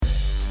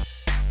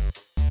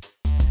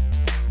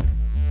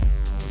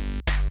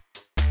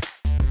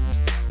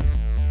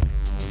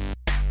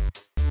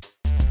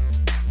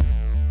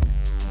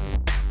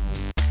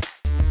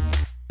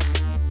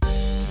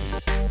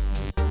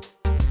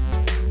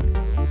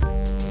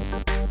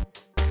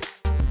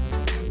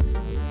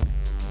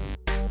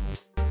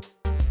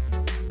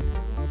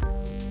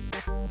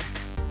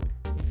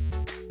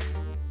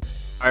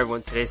Hi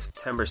everyone, today's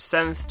September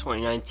 7th,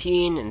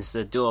 2019, and this is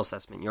the Duel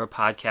Assessment, your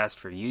podcast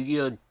for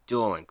Yu-Gi-Oh!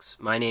 Duel Links.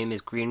 My name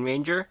is Green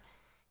Ranger,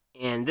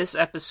 and this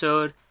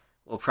episode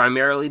will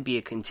primarily be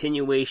a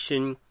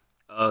continuation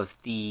of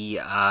the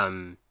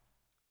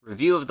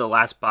review of the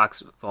last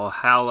box,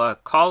 Valhalla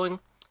Calling,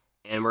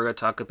 and we're going to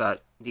talk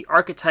about the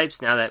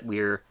archetypes now that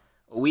we're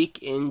a week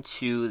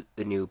into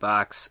the new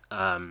box. We're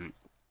going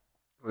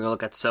to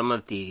look at some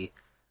of the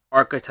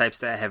archetypes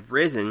that have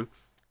risen,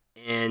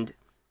 and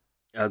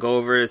go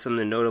over some of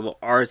the notable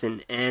R's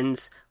and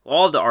N's,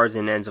 all of the R's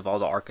and N's of all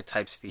the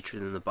archetypes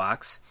featured in the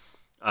box.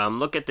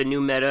 Look at the new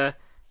meta,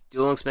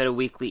 Duel Links Meta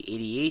Weekly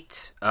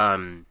 88.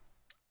 Some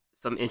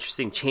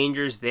interesting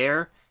changes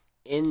there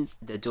in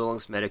the Duel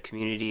Links meta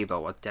community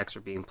about what decks are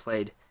being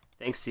played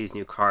thanks to these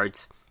new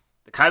cards.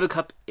 The Kaiba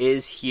Cup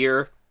is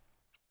here,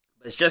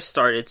 but it's just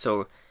started,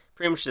 so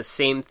pretty much the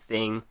same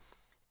thing.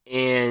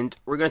 And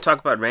we're going to talk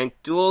about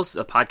ranked duels,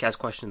 the podcast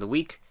question of the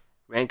week.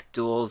 Ranked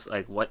duels,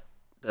 like what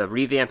the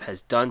revamp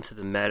has done to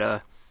the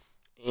meta.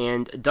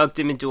 And Doug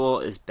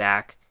Dimmadule is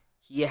back.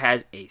 He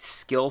has a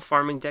skill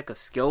farming deck, a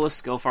skillless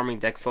skill farming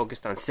deck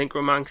focused on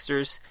synchro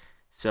monsters.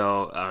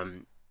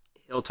 So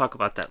he'll talk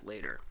about that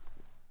later.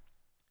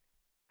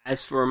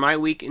 As for my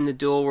week in the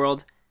duel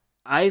world,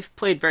 I've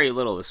played very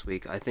little this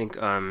week. I think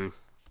I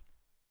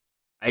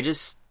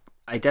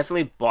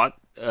definitely bought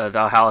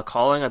Valhalla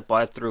Calling. I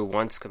bought it through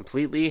once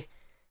completely.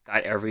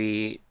 Got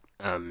every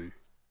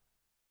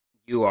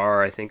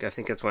UR, I think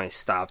that's when I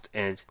stopped,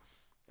 and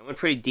I went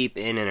pretty deep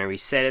in and I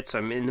reset it, so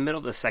I'm in the middle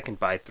of the second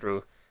buy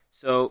through.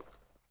 So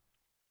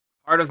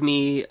part of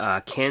me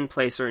can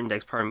play certain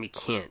decks, part of me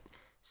can't.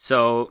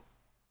 So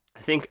I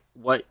think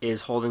what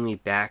is holding me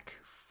back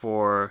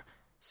for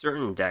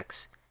certain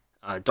decks,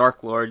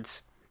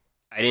 Darklords,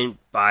 I didn't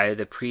buy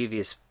the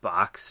previous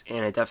box,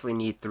 and I definitely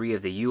need 3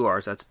 of the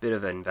URs. That's a bit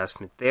of an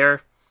investment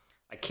there.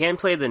 I can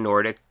play the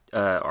Nordic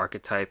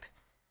archetype.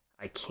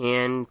 I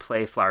can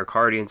play Flower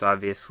Guardians,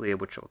 obviously,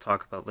 which we'll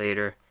talk about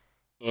later.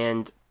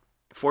 And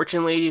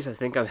Fortune Ladies, I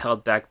think I'm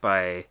held back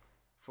by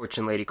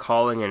Fortune Lady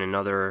Calling and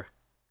another.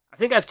 I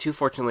think I have 2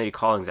 Fortune Lady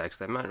Callings,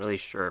 actually. I'm not really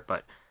sure,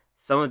 but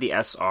some of the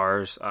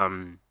SRs, I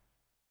think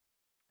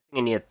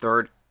I need a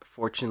 3rd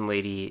Fortune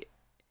Lady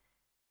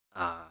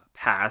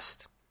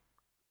past.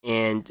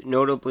 And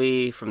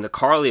notably, from the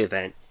Carly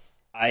event,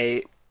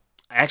 I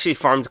actually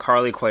farmed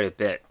Carly quite a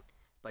bit,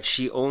 but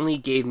she only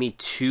gave me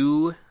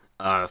 2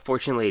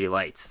 Fortune Lady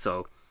Lights,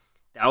 so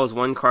that was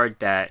one card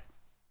that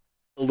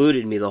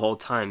eluded me the whole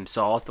time,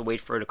 so I'll have to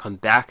wait for her to come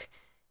back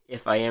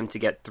if I am to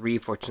get 3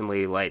 Fortune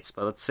Lady Lights.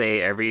 But let's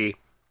say every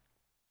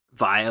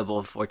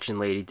viable Fortune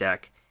Lady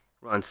deck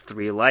runs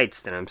 3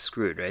 lights, then I'm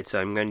screwed, right?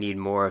 So I'm going to need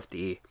more of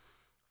the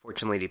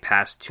Fortune Lady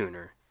Pass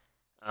tuner.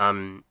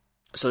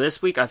 So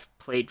this week I've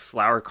played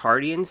Flower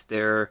Guardians.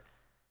 They're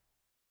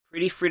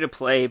pretty free to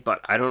play, but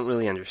I don't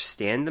really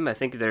understand them.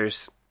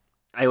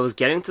 I was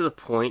getting to the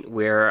point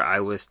where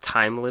I was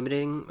time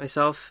limiting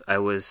myself. I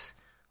was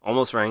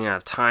almost running out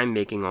of time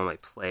making all my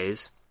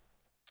plays.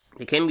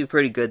 They can be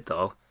pretty good,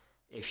 though,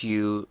 if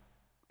you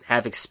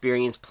have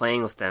experience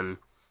playing with them.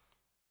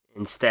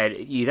 Instead,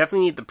 you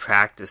definitely need the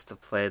practice to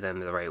play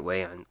them the right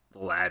way on the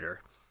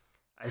ladder.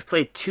 I've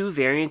played 2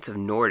 variants of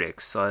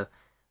Nordics, so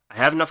I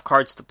have enough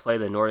cards to play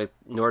the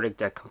Nordic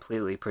deck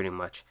completely, pretty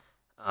much.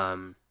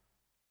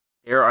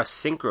 They're a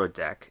synchro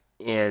deck,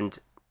 and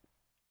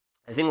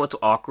I think what's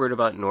awkward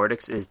about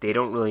Nordics is they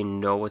don't really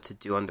know what to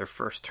do on their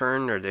first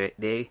turn, or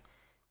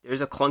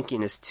there's a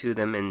clunkiness to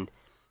them, and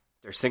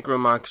their synchro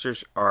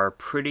monsters are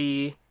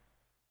pretty.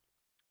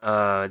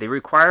 They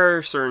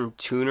require certain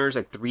tuners,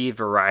 like 3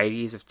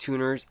 varieties of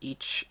tuners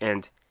each,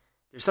 and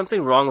there's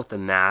something wrong with the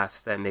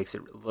math that makes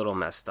it a little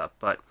messed up.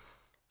 But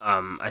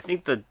I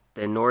think the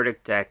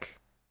Nordic deck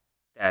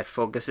that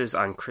focuses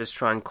on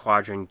Crystron,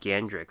 Quadrant,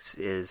 Gandrix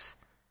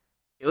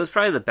it was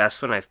probably the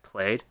best one I've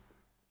played.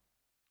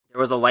 There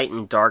was a light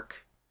and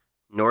dark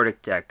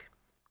Nordic deck,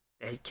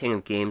 the King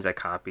of Games, I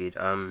copied.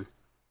 That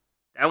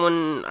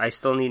one I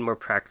still need more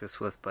practice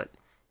with, but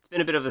it's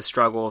been a bit of a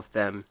struggle with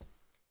them.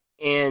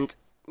 And,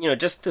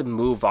 just to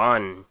move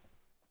on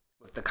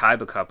with the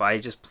Kaiba Cup, I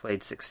just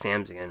played Six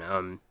Sams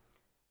again.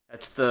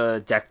 That's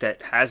the deck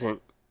that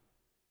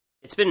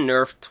it's been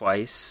nerfed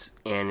twice,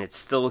 and it's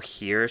still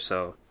here,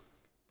 so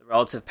the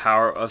relative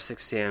power of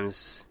Six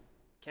Sams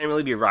can't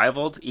really be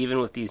rivaled, even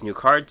with these new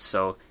cards,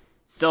 so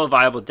still a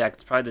viable deck.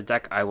 It's probably the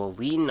deck I will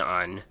lean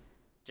on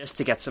just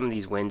to get some of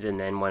these wins, and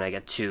then when I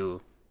get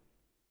to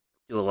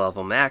dual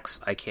level max,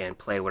 I can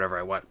play whatever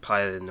I want,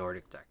 probably the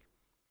Nordic deck.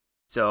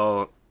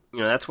 So,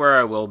 that's where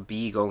I will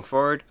be going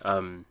forward.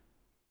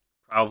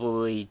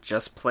 Probably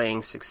just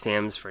playing Six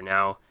Sams for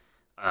now.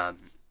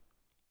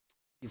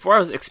 Before I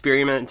was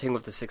experimenting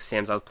with the Six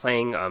Sams, I'm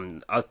playing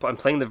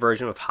the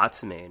version with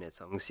Hatsume in it,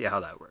 so I'm going to see how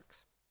that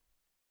works.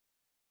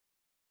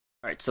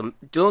 Alright, so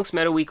Duel Links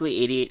Meta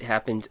Weekly 88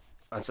 happened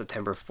on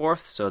September 4th,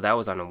 so that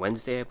was on a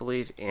Wednesday, I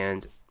believe,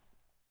 and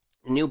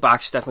the new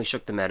box definitely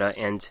shook the meta,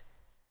 and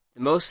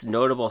the most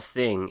notable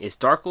thing is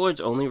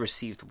Darklords only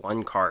received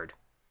 1 card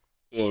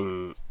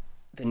in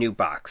the new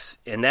box,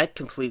 and that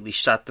completely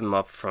shot them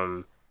up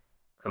from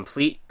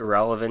complete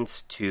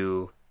irrelevance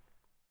to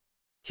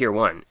tier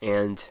 1.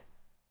 And,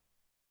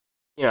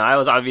 I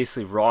was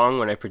obviously wrong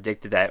when I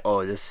predicted that,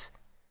 this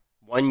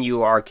one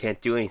UR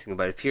can't do anything,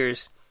 but it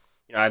appears,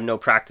 I have no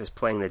practice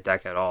playing the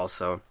deck at all,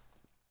 so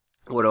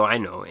what do I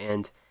know?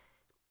 And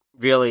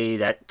really,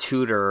 that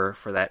tutor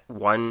for that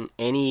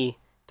any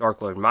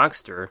Darklord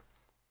monster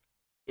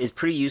is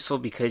pretty useful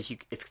because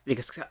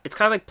it's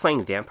kind of like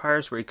playing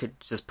vampires, where you could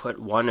just put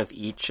one of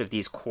each of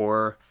these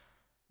core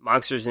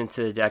monsters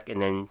into the deck,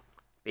 and then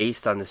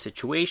based on the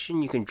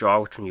situation, you can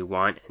draw which one you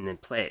want and then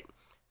play it.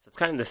 So it's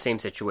kind of the same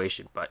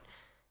situation, but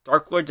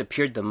Darklords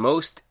appeared the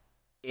most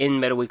in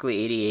Meta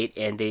Weekly 88,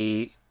 and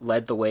they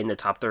led the way in the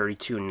top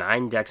 32,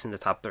 9 decks in the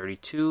top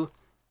 32.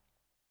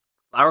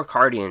 Flower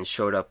Guardians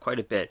showed up quite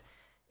a bit,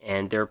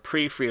 and they're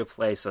pretty free to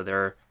play, so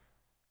they're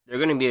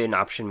going to be an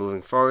option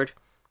moving forward.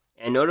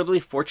 And notably,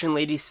 Fortune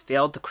Ladies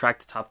failed to crack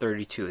the top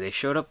 32. They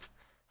showed up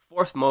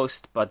 4th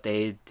most, but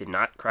they did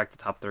not crack the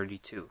top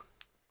 32.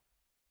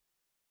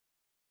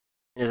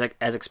 And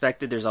as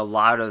expected, there's a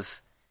lot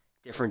of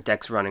different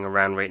decks running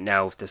around right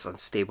now with this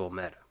unstable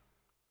meta.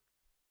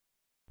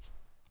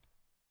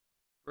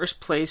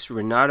 First place,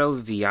 Renato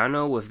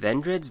Viano with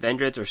Vendreads.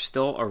 Vendreads are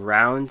still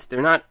around.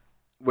 They're not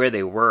where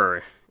they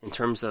were in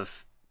terms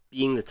of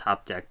being the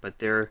top deck, but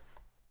they're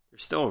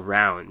still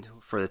around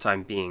for the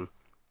time being.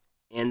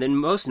 And the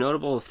most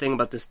notable thing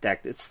about this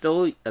deck, it's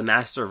still a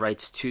Master of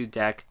Rites 2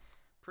 deck.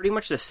 Pretty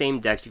much the same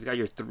deck. You've got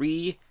your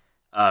 3,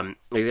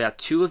 you've got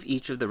 2 of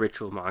each of the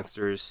ritual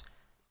monsters,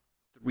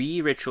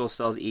 3 ritual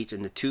spells each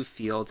in the 2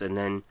 fields, and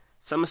then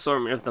some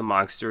assortment of the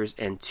monsters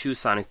and 2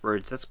 Sonic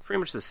Birds. That's pretty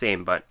much the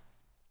same, but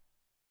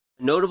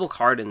a notable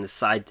card in the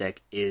side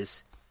deck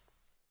is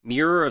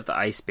Mirror of the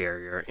Ice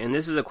Barrier, and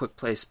this is a quick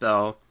play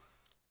spell.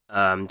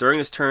 During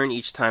this turn,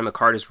 each time a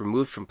card is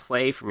removed from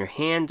play from your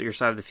hand, or your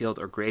side of the field,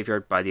 or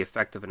graveyard by the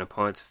effect of an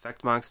opponent's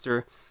effect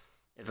monster.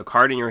 If a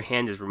card in your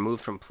hand is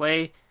removed from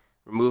play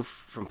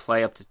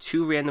up to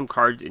 2 random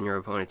cards in your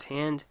opponent's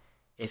hand.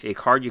 If a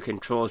card you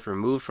control is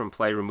removed from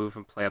play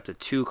up to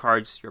 2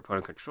 cards your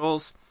opponent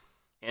controls.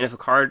 And if a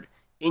card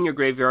in your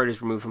graveyard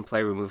is removed from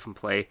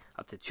play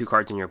up to 2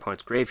 cards in your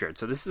opponent's graveyard.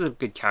 So this is a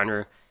good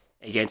counter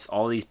against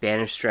all these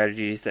banish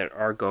strategies that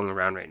are going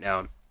around right now.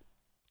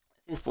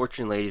 I think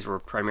Fortune Ladies were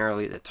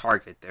primarily the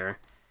target there,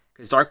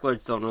 because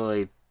Darklords don't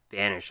really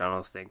banish, I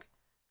don't think.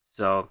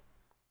 So,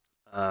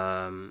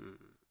 I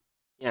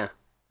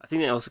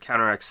think they also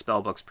counteract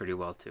spellbooks pretty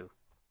well too.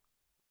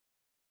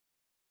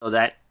 So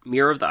that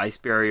Mirror of the Ice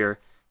Barrier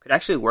could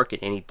actually work in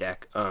any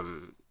deck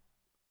to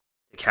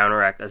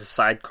counteract as a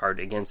side card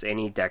against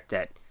any deck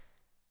that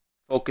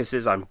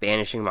focuses on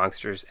banishing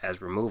monsters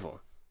as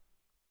removal.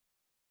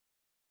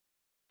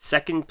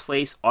 Second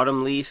place,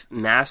 Autumn Leaf,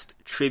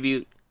 Masked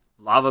Tribute,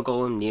 Lava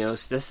Golem,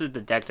 Neos. This is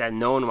the deck that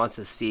no one wants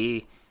to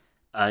see.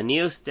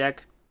 Neos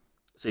deck.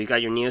 So you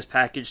got your Neos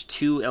package,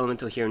 2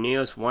 Elemental Hero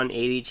Neos, 1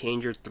 AD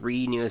Changer,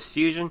 3 Neos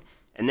Fusion,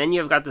 and then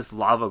you've got this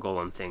Lava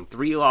Golem thing.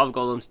 3 Lava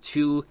Golems,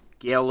 2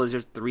 Gale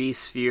Lizard, 3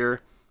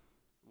 Sphere,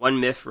 1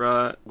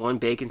 Mithra, 1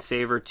 Bacon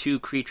Saver, 2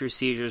 Creature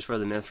Seizures for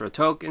the Mithra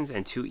tokens,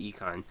 and 2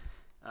 Econ.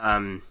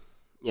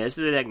 This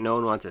is a deck no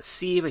one wants to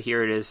see, but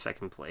here it is,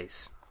 second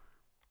place.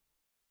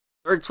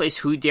 Third place,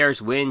 Who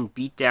Dares Win,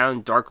 beat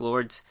down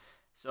Darklords.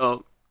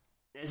 So,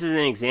 this is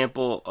an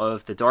example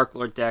of the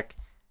Darklord deck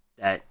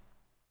that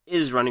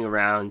is running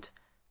around.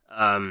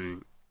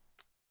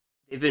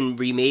 They've been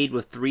remade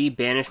with 3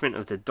 banishment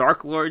of the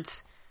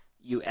Darklords.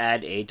 You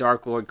add a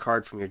Darklord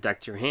card from your deck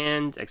to your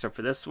hand, except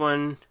for this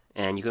one,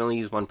 and you can only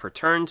use 1 per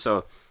turn,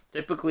 so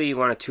typically you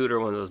want to tutor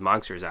one of those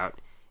monsters out.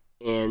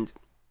 And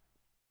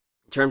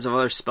in terms of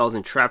other spells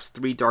and traps,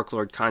 3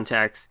 Darklord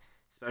contacts,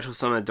 special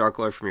summon a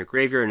Darklord from your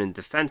graveyard in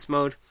defense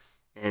mode,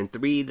 and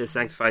 3 the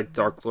Sanctified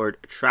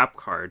Darklord trap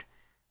card.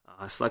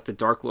 Select a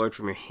Darklord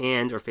from your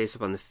hand or face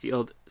up on the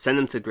field, send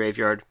them to the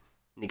graveyard,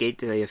 negate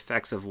the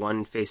effects of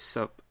 1 face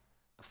up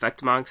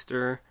effect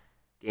monster,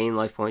 gain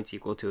life points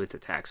equal to its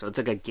attack. So it's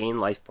like a gain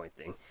life point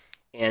thing.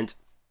 And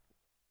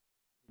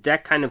the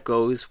deck kind of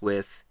goes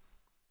with,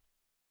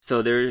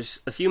 so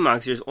there's a few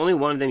monsters, only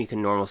one of them you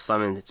can normal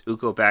summon, it's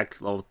Uko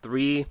back level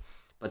 3,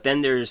 but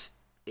then there's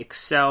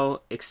Excel,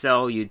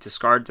 you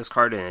discard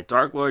and a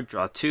Darklord,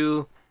 draw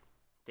 2,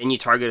 then you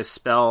target a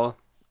spell,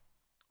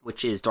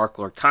 which is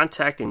Darklord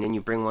Contact, and then you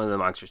bring one of the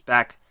monsters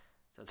back.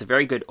 So it's a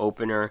very good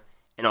opener.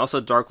 And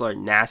also Darklord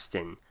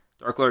Nastin.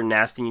 Darklord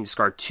Nastin, you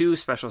discard 2,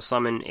 special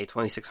summon a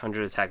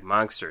 2600 attack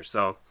monster.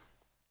 So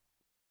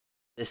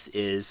this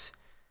is,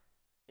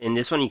 in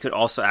this one you could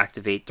also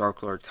activate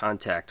Darklord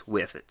Contact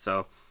with it.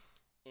 So,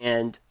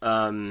 and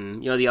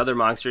the other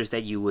monsters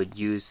that you would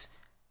use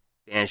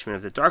banishment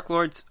of the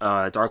Darklords,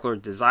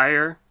 Darklord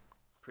Desire,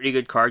 pretty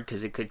good card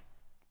because it could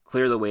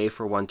clear the way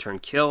for 1 turn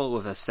kill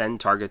with a send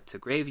target to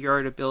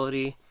graveyard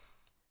ability.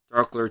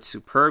 Darklord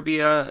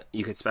Superbia,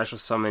 you could special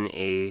summon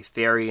a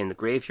fairy in the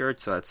graveyard,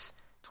 so that's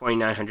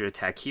 2900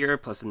 attack here,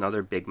 plus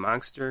another big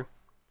monster.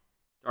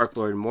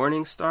 Darklord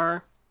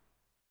Morningstar,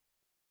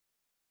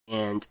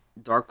 and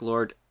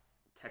Darklord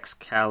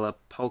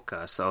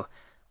Texcalipoca. So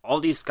all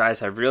these guys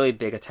have really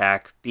big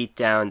attack, beat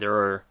down.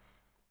 They're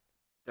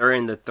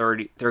in the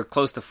 30. They're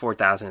close to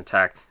 4,000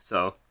 attack.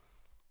 So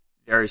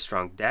very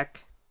strong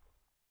deck.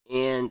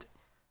 And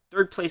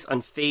third place,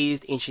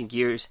 Unfazed Ancient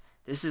Gears.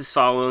 This is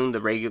following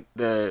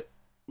the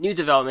new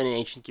development in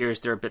Ancient Gears.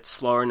 They're a bit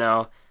slower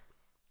now.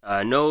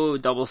 No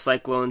double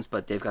cyclones,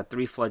 but they've got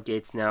 3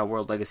 floodgates now.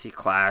 World Legacy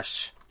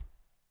Clash,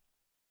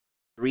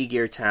 3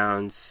 gear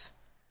towns.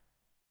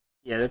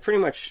 Yeah, they're pretty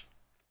much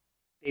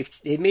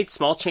they've made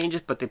small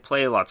changes, but they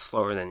play a lot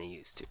slower than they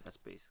used to. That's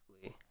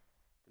basically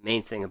the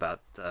main thing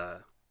about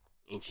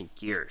Ancient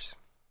Gears.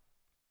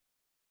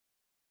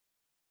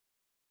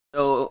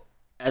 So,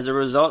 as a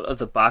result of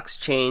the box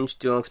change,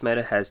 Duel Links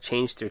Meta has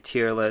changed their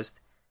tier list.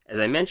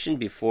 As I mentioned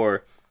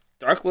before,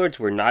 Darklords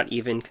were not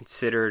even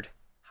considered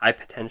high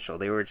potential.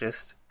 They were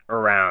just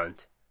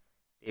around.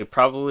 They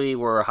probably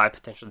were a high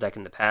potential deck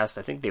in the past.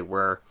 I think they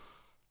were.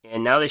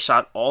 And now they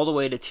shot all the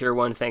way to tier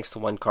 1 thanks to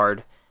one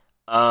card.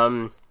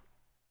 I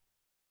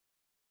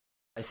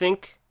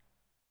think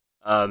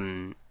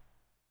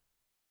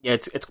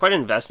it's quite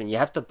an investment. You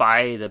have to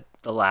buy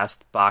the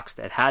last box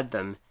that had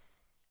them.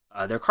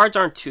 Their cards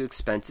aren't too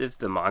expensive.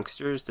 The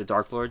monsters, the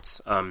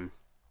Darklords. I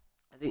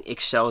think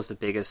Ixchel is the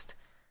biggest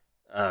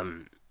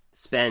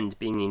spend,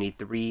 being you need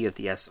 3 of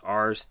the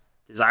SRs.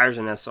 Desire's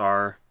an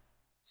SR.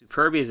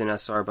 Superbia is an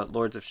SR, but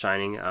Lords of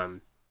Shining,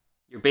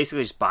 you're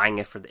basically just buying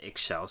it for the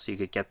Ixchel, so you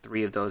could get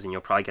 3 of those, and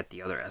you'll probably get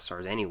the other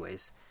SRs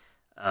anyways.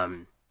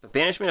 But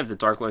Banishment of the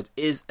Darklords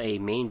is a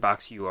main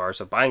box UR,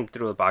 so buying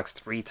through a box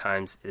 3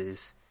 times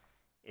is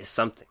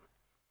something.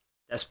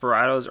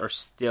 Desperados are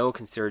still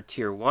considered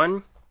tier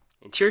 1.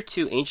 In tier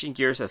 2, Ancient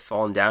Gears have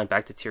fallen down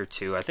back to tier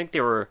 2. I think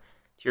they were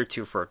tier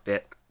 2 for a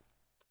bit.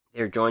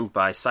 They're joined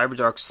by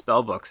Cyberdark,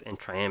 Spellbooks, and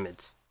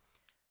Triamids.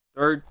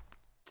 Third,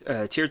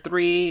 tier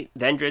 3,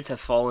 Vendrids have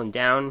fallen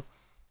down,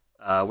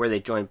 where they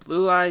join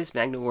Blue Eyes,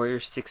 Magna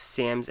Warriors, Six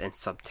Sams, and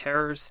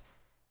Subterrors.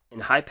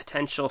 In high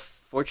potential,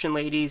 Fortune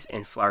Ladies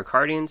and Flower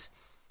Guardians.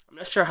 I'm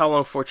not sure how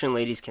long Fortune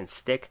Ladies can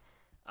stick,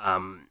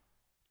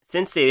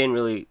 since they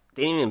didn't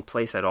even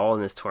place at all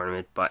in this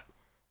tournament, but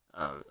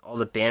all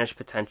the banish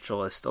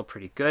potential is still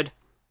pretty good.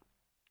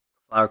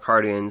 Flower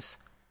Guardians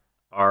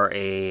are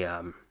a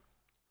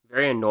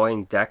very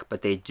annoying deck,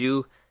 but they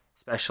do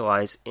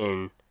specialize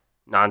in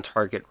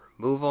non-target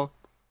removal.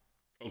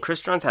 And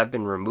Crystons have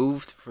been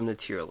removed from the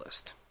tier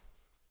list.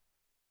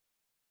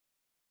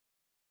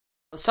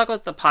 Let's talk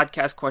about the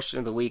podcast question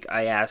of the week.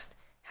 I asked,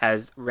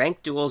 has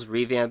Ranked Duels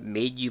revamp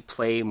made you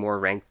play more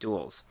Ranked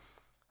Duels?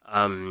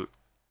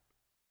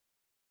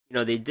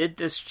 They did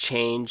this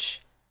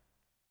change.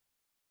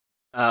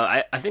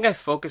 I think I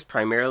focused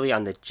primarily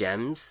on the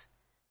gems,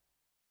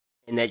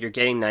 in that you're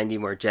getting 90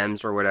 more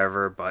gems or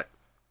whatever, but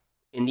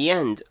in the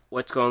end,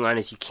 what's going on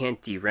is you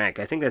can't derank.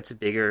 I think that's the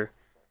bigger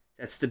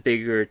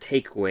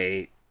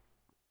takeaway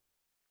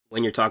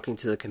when you're talking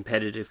to the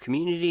competitive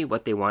community,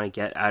 what they want to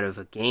get out of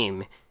a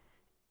game.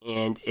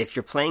 And if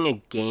you're playing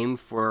a game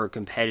for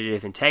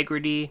competitive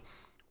integrity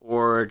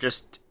or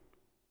just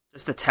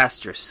to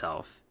test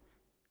yourself,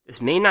 this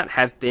may not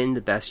have been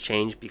the best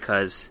change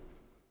because,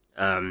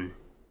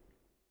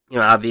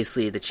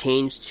 obviously the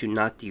change to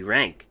not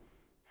derank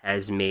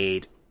has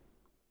made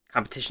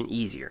competition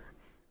easier.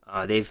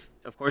 They've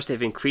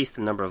increased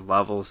the number of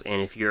levels,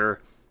 and if you're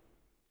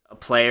a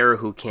player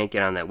who can't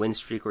get on that win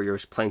streak or you're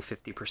playing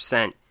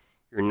 50%,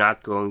 you're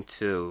not going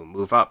to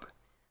move up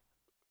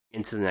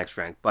into the next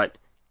rank. But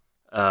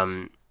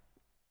that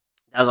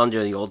was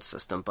under the old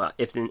system. But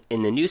if in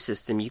the new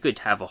system, you could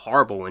have a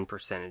horrible win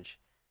percentage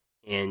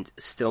and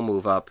still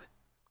move up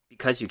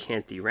because you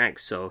can't derank.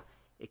 So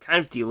it kind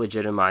of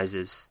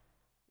delegitimizes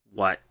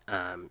what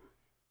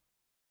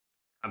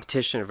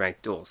competition of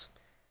ranked duels.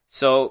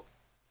 So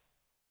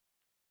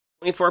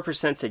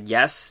 24% said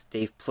yes,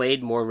 they've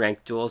played more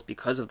ranked duels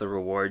because of the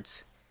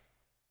rewards.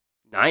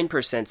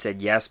 9%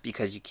 said yes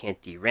because you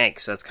can't derank,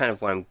 so that's kind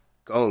of what I'm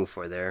going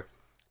for there.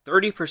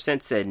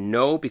 30% said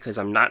no because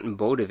I'm not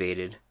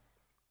motivated,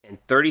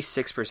 and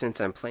 36% said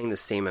I'm playing the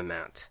same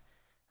amount.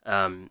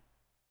 I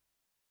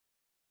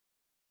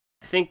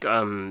think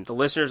the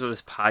listeners of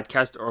this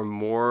podcast are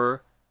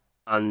more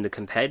on the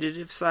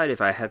competitive side, if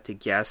I had to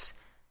guess,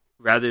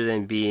 rather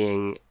than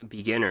being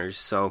beginners.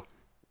 So,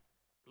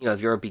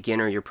 if you're a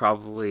beginner, you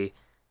probably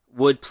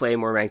would play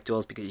more ranked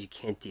duels because you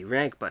can't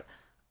derank, but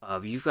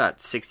you've got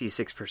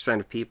 66%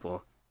 of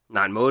people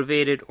not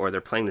motivated or they're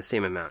playing the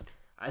same amount.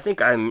 I think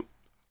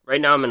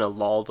right now I'm in a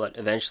lull, but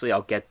eventually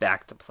I'll get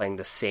back to playing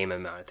the same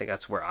amount. I think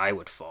that's where I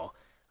would fall.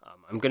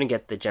 I'm going to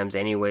get the gems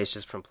anyways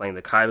just from playing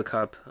the Kaiba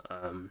Cup.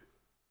 I don't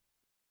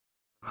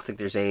think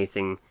there's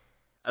anything...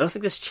 I don't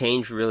think this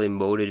change really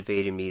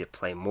motivated me to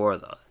play more,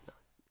 though.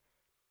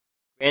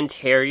 Grand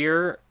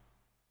Terrier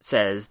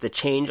says the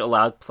change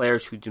allowed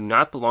players who do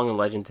not belong in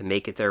Legend to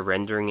make it there,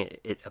 rendering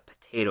it a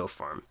potato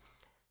farm.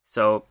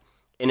 So,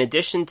 in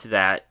addition to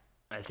that,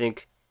 I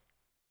think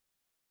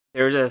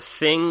there's a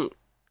thing...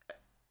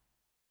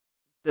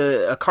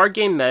 a card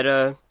game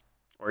meta,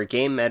 or a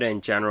game meta in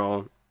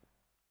general,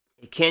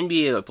 it can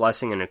be a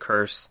blessing and a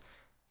curse.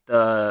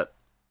 The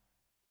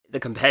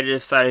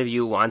competitive side of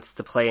you wants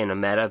to play in a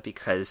meta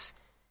because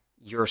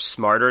you're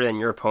smarter than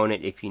your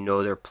opponent if you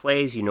know their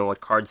plays, you know what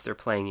cards they're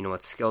playing, you know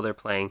what skill they're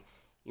playing,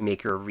 you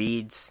make your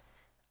reads.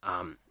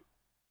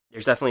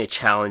 There's definitely a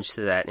challenge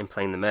to that in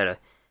playing the meta.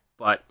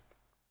 But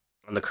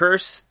on the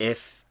curse,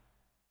 if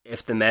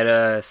the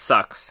meta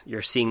sucks,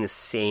 you're seeing the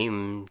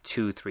same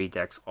 2-3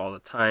 decks all the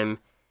time,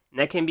 and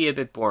that can be a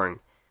bit boring.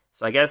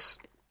 So I guess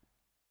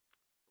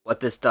what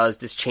this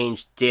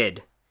change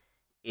did,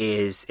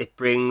 is it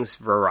brings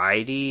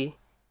variety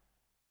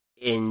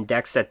in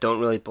decks that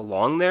don't really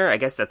belong there. I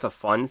guess that's a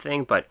fun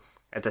thing, but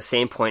at the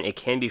same point, it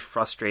can be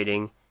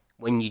frustrating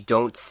when you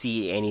don't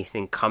see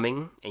anything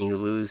coming and you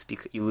lose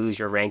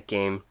your rank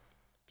game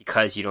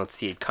because you don't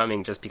see it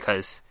coming, just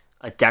because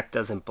a deck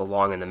doesn't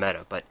belong in the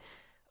meta. But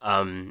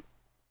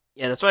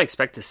yeah, that's what I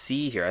expect to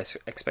see here. I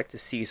expect to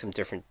see some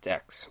different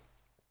decks.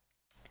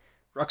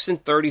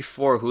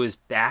 Ruxin34, who is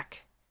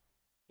back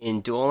in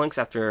Duel Links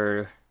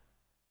after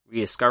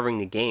rediscovering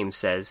the game,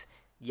 says,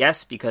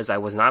 yes, because I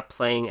was not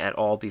playing at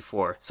all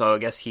before. So I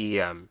guess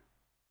he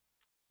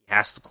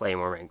has to play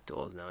more ranked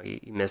duels now. He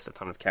missed a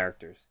ton of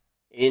characters.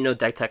 He didn't know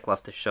Deck Tech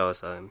left the show,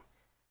 so it's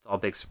all a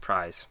big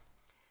surprise.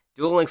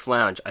 Duel Links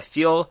Lounge. I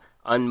feel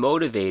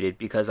unmotivated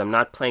because I'm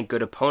not playing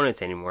good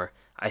opponents anymore.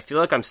 I feel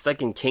like I'm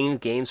stuck in King of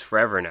Games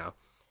forever now.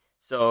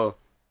 So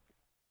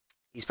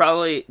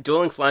Duel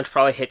Links Lounge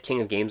probably hit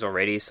King of Games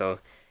already. So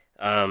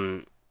I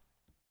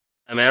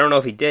mean, I don't know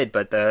if he did,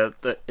 but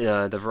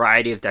the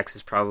variety of decks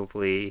is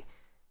probably,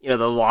 the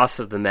loss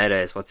of the meta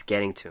is what's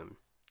getting to him.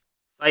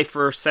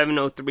 Cypher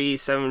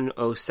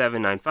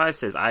 703-70795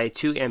 says, I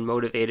too am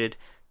motivated.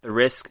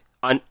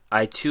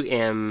 I too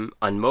am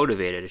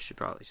unmotivated. I should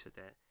probably say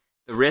that.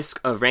 The risk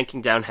of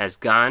ranking down has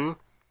gone,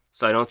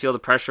 so I don't feel the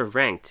pressure of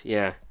ranked.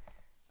 Yeah,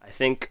 I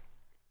think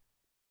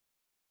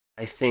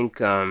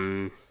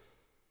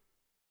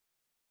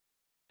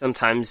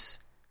sometimes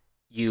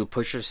you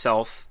push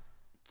yourself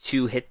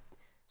to hit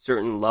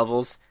certain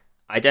levels.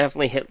 I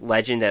definitely hit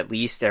Legend at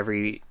least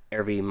every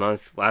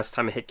month. Last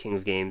time I hit King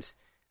of Games,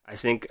 I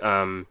think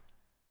there's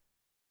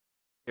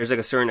like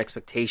a certain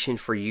expectation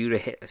for you to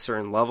hit a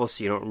certain level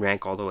so you don't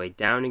rank all the way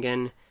down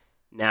again.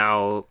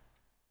 Now,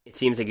 it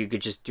seems like you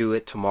could just do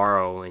it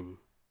tomorrow and,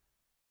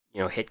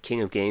 hit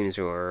King of Games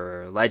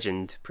or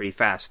Legend pretty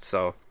fast.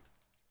 So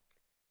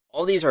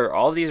all these are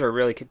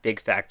really big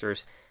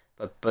factors.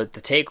 But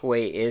the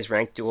takeaway is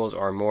ranked duels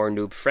are more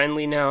noob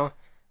friendly now.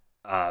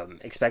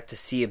 Expect to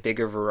see a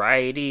bigger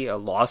variety, a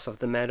loss of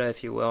the meta,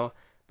 if you will.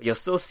 But you'll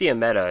still see a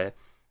meta.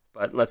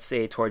 But let's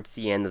say towards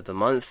the end of the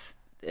month,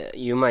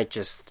 you might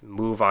just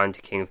move on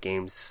to King of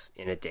Games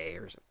in a day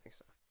or something.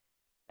 So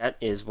that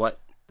is what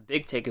the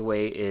big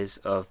takeaway is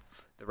of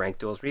the Ranked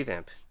Duels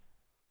revamp.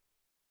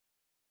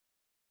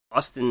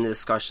 Lost in the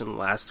discussion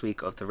last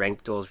week of the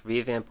Ranked Duels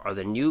revamp are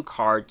the new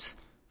cards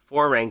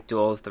for Ranked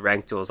Duels, the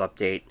Ranked Duels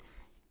update.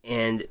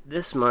 And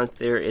this month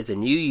there is a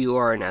new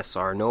UR and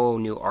SR, no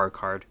new R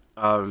card.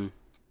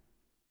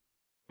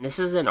 This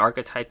is an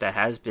archetype that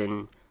has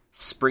been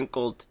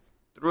sprinkled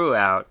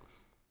throughout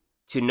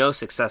to no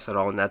success at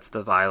all, and that's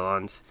the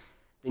Vylons.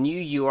 The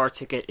new UR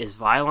ticket is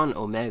Vylon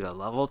Omega,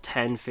 level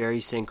 10 Fairy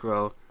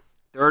Synchro,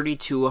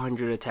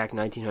 3200 attack,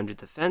 1900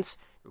 defense,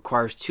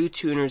 requires 2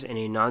 tuners and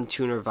a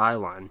non-tuner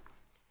Vylon.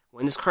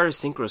 When this card is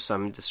synchro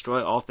summoned,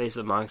 destroy all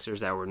face-up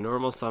monsters that were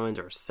normal summoned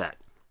or set.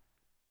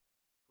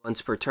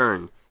 Once per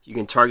turn, you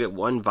can target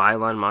one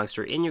Vylon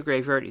monster in your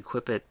graveyard,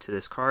 equip it to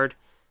this card.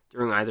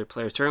 During either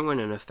player's turn, when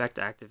a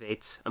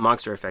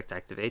monster effect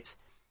activates,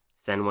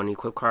 send one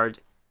equip card.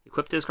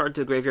 Equip this card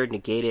to the graveyard,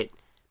 negate it.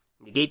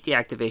 Negate the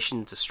activation,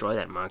 and destroy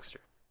that monster.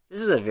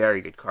 This is a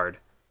very good card.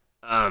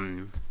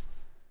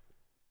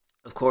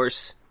 Of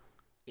course,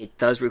 it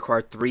does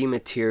require 3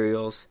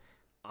 materials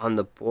on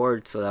the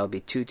board, so that would be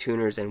 2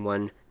 tuners and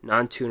 1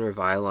 non-tuner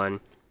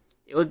Vylon.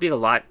 It would be a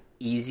lot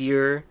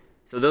easier.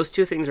 So those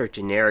 2 things are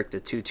generic,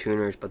 the 2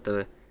 tuners, but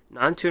the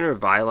non-tuner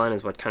Vylon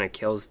is what kind of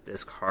kills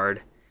this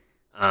card.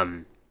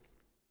 There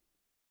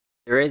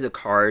is a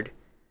card,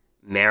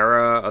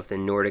 Mara of the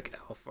Nordic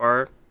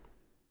Alfar,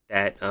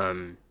 that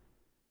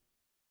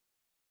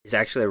is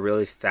actually a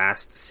really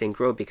fast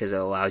synchro because it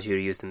allows you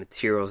to use the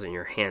materials in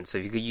your hand. So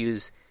if you could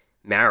use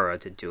Mara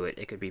to do it,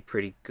 it could be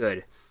pretty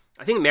good.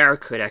 I think Mara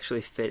could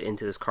actually fit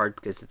into this card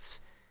because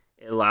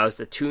it allows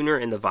the tuner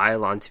and the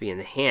Vylon to be in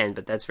the hand,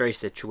 but that's very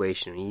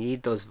situational. You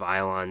need those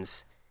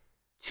Vylons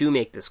to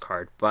make this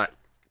card, but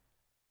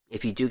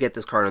if you do get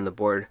this card on the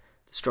board,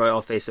 destroy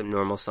all face-up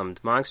normal summoned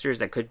monsters.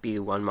 That could be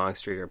one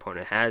monster your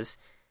opponent has.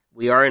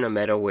 We are in a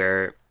meta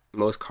where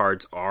most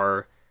cards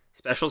are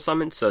special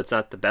summoned, so it's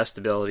not the best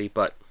ability,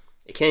 but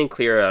it can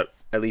clear out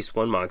at least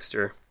one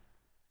monster.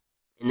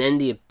 And then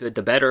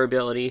the better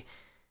ability,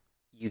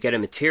 you get a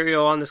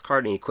material on this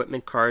card, an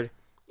equipment card,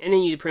 and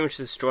then you pretty much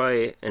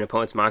destroy an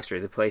opponent's monster.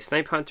 If they play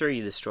Snipe Hunter,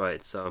 you destroy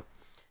it. So,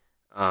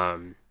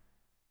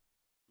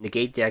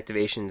 negate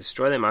deactivation,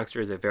 destroy that monster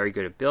is a very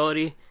good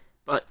ability,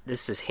 but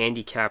this is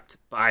handicapped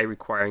by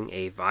requiring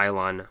a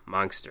Vylon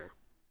monster.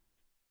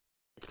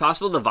 It's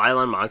possible the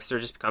Violon monster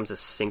just becomes a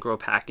synchro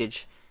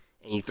package,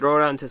 and you throw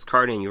it onto this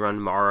card and you run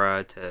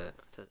Mara to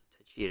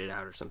cheat it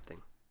out or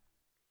something.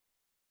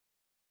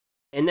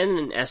 And then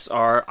an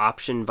SR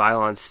option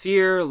Violon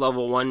Sphere,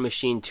 level 1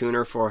 machine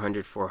tuner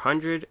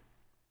 400/400.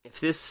 If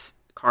this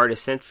card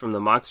is sent from the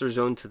monster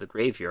zone to the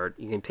graveyard,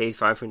 you can pay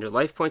 500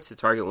 life points to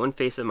target one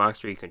face-up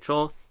monster you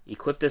control.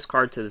 Equip this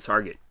card to the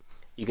target.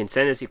 You can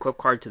send this equip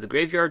card to the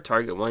graveyard,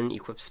 target one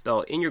equipped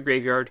spell in your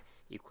graveyard,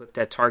 equip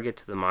that target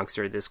to the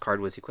monster this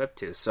card was equipped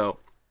to. So,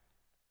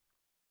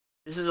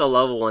 this is a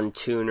level 1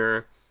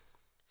 tuner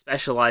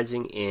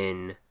specializing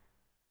in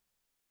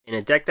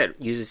a deck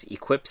that uses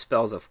equip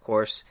spells, of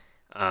course.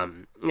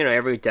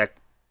 Every deck,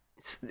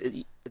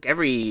 like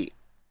every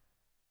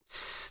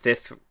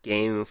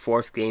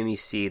fourth game you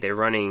see, they're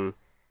running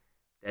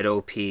that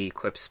OP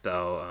equip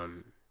spell. I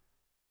don't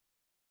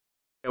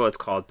know what it's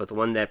called, but the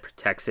one that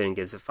protects it and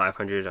gives it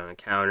 500 on a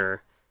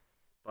counter.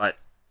 But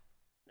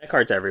that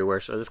card's everywhere,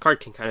 so this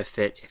card can kind of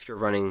fit if you're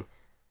running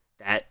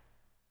that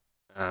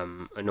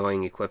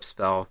annoying equip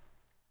spell.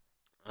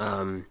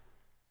 But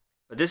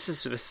this is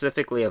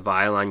specifically a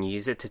Violon. You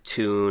use it to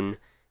tune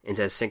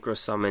into a synchro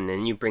summon,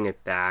 then you bring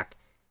it back,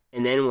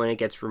 and then when it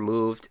gets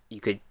removed, you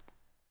could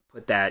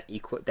put that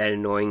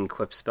annoying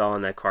equip spell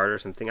on that card or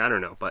something. I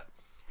don't know, but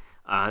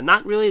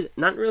not really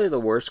the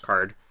worst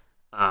card.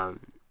 I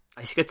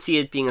could see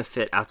it being a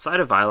fit outside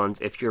of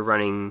Violons if you're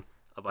running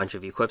a bunch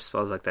of equip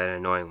spells like that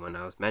annoying one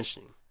I was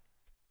mentioning.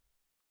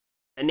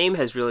 That name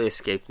has really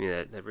escaped me.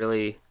 That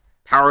really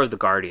Power of the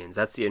Guardians.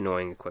 That's the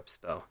annoying equip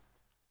spell.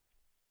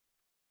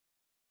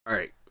 All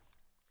right.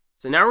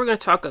 So now we're going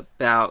to talk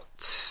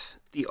about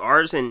the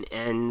R's and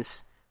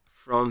N's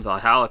from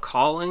Valhalla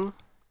Calling.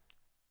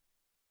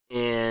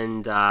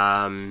 And,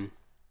 Valhalla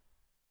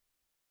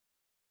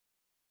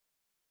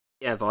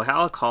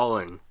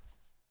Calling.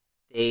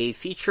 They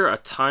feature a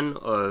ton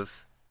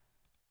of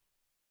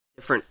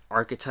different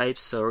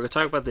archetypes. So we're going to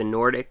talk about the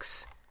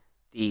Nordics,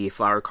 the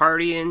Flower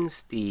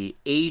Guardians, the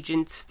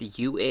Agents, the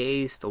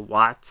UAs, the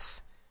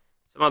Watts,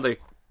 some other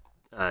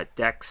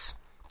decks.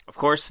 Of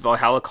course,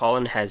 Valhalla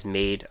Calling has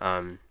made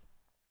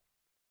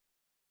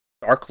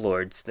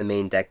Darklords the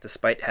main deck,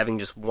 despite having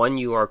just one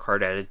UR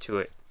card added to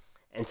it.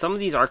 And some of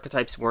these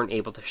archetypes weren't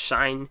able to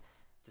shine,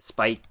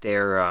 despite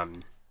their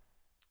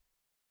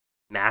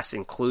mass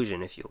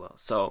inclusion, if you will.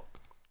 So,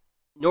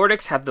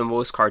 Nordics have the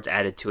most cards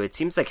added to it.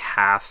 Seems like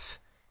half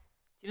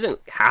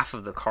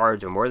of the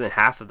cards, or more than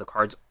half of the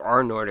cards,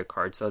 are Nordic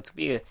cards. So it's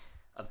going to be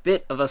a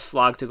bit of a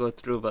slog to go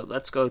through, but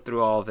let's go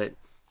through all of it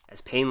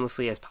as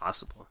painlessly as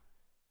possible.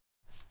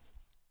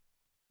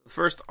 The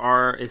first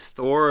R is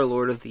Thor,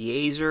 Lord of the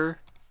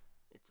Aesir.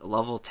 It's a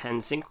level 10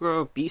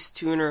 Synchro Beast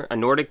Tuner, a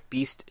Nordic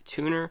Beast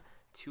Tuner.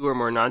 2 or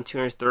more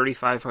non-tuners,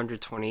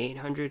 3,500,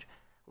 2,800.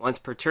 Once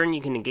per turn,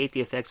 you can negate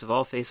the effects of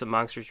all face-up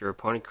monsters your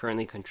opponent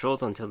currently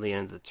controls until the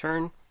end of the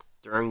turn.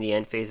 During the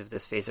end phase of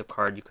this face-up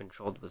card you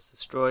controlled was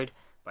destroyed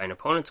by an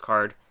opponent's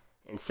card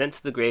and sent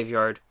to the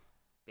graveyard.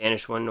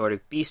 Banish one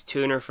Nordic Beast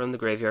Tuner from the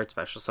graveyard,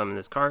 special summon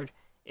this card.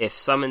 If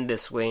summoned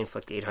this way,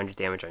 inflict 800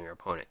 damage on your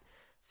opponent.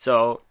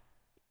 So,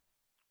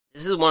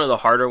 this is one of the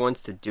harder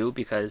ones to do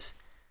because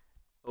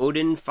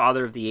Odin,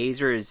 Father of the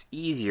Aesir, is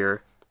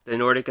easier. The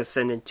Nordic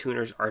Ascendant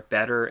tuners are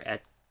better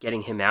at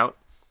getting him out.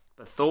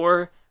 But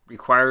Thor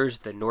requires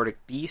the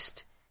Nordic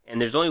Beast,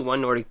 and there's only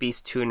one Nordic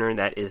Beast tuner,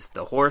 that is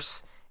the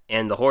horse.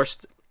 And the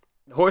horse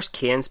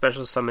can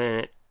special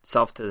summon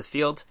itself to the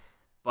field,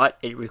 but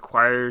it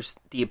requires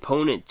the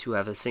opponent to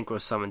have a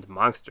synchro summoned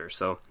monster.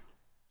 So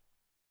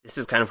this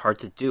is kind of hard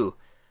to do.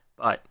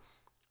 But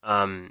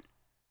the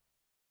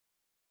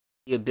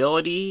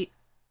ability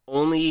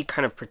only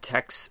kind of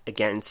protects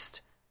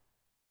against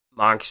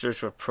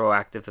monsters with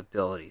proactive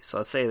ability. So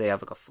let's say they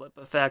have like a flip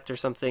effect or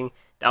something,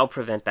 that'll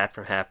prevent that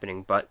from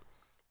happening, but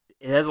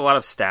it has a lot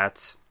of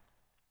stats.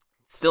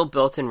 It's still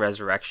built in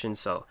Resurrection,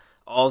 so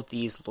all of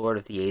these Lord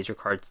of the Aesir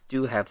cards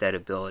do have that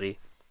ability.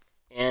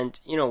 And,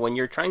 when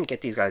you're trying to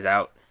get these guys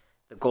out,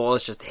 the goal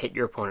is just to hit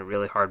your opponent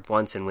really hard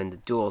once and win the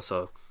duel.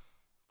 So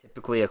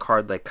typically a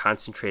card like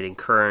Concentrating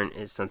Current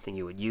is something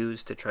you would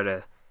use to try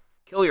to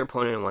kill your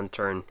opponent in one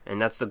turn,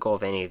 and that's the goal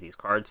of any of these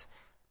cards.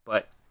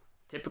 But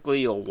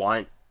typically you'll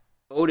want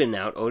Odin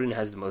out. Odin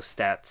has the most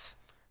stats.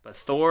 But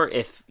Thor,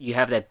 if you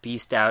have that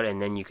beast out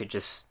and then you could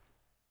just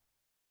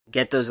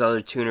get those other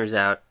tuners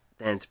out,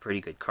 then it's a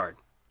pretty good card.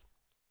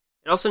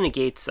 It also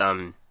negates,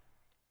 it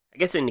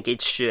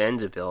negates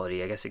Shuen's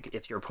ability. I guess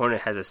if your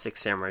opponent has a 6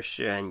 Samurai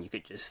Shuen, you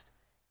could just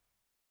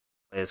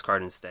play this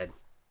card instead.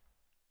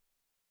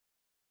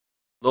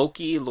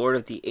 Loki, Lord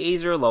of the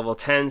Aesir, level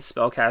 10,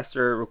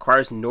 Spellcaster,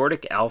 requires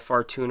Nordic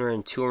Alfar Tuner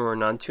and 2 or more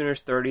non-tuners,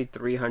 30,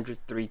 300,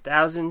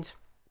 3,000.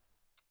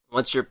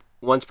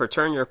 Once per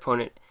turn, your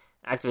opponent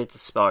activates a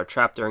spell or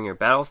trap during your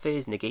battle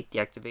phase. Negate the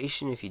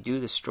activation. If you do,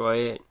 destroy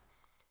it.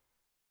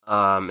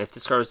 If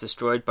this card is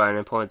destroyed by an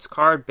opponent's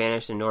card,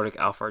 banish the Nordic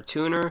Alfar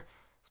Tuner.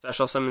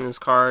 Special summon this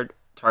card.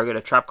 Target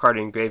a trap card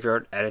in your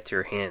graveyard. Add it to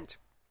your hand.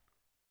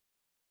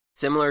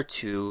 Similar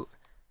to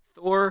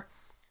Thor,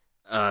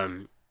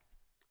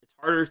 it's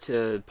harder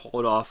to pull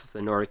it off with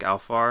the Nordic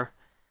Alfar.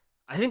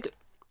 I think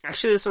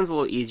actually this one's a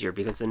little easier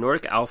because the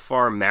Nordic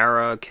Alfar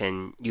Mara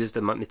can use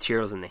the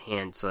materials in the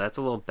hand, so that's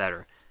a little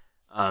better.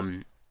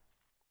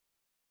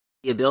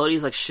 The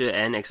abilities like should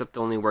end, except it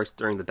only works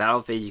during the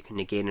battle phase. You can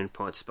negate an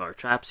opponent's spell or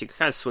trap, so you can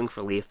kind of swing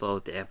for lethal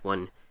if they have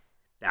one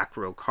back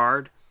row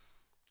card.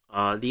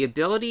 The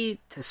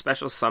ability to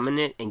special summon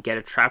it and get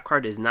a trap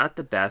card is not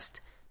the best,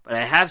 but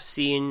I have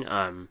seen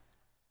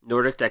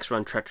Nordic decks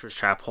run Treacherous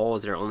Trap Hole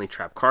as their only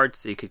trap card,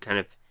 so you could kind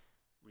of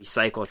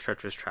recycle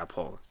Treacherous Trap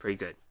Hole. It's pretty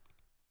good.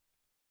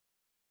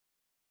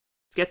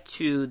 Let's get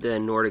to the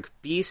Nordic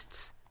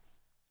Beasts.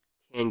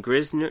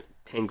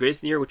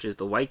 Tangrisnir, which is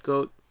the white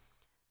goat.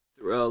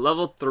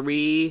 Level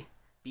 3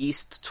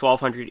 Beast,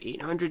 1200,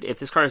 800. If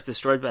this card is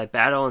destroyed by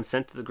battle and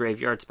sent to the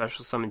graveyard,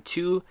 special summon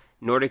 2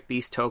 Nordic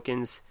Beast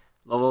tokens,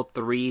 level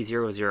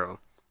 3/0/0.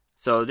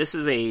 So this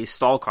is a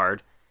stall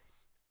card.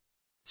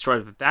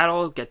 Destroyed by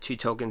battle, get 2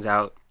 tokens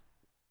out.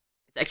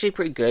 It's actually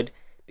pretty good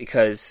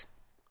because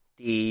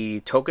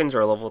the tokens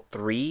are level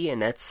 3,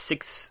 and that's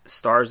 6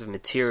 stars of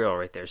material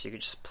right there. So you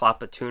could just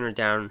plop a tuner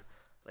down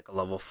like a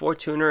level 4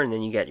 tuner, and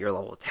then you get your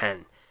level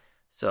 10.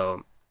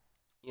 So,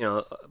 you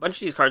know, a bunch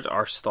of these cards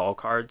are stall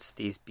cards,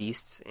 these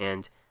beasts,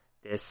 and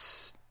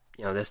this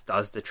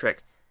does the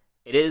trick.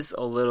 It is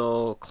a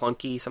little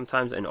clunky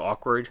sometimes and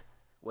awkward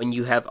when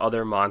you have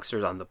other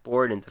monsters on the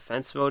board in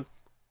defense mode.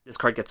 This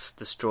card gets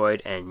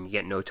destroyed and you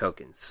get no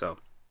tokens, so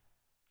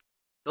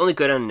it's only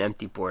good on an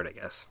empty board, I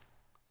guess.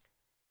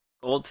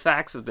 Gold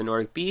Facts of the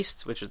Nordic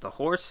Beasts, which is the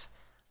horse.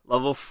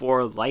 Level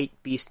 4 Light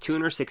Beast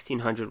Tuner,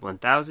 1600,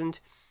 1000.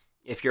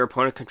 If your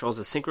opponent controls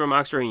a synchro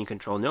monster and you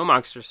control no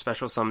monster,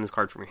 special summon this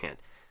card from your hand.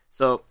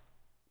 So,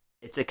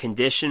 it's a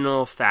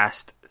conditional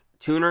fast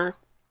tuner,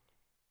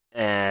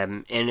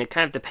 and it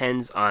kind of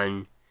depends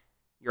on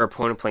your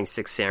opponent playing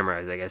 6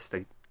 Samurais, I guess.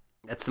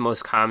 That's the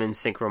most common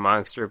synchro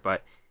monster,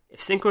 but if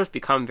synchros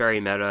become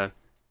very meta,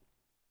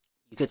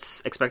 you could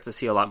expect to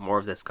see a lot more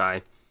of this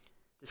guy.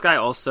 This guy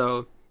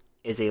also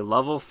is a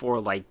level 4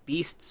 light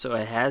beast, so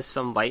it has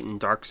some light and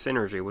dark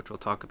synergy, which we'll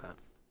talk about.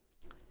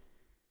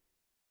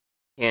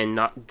 And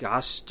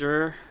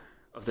Notgaster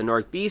of the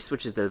Nordic Beast,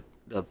 which is the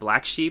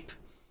black sheep.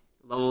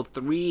 Level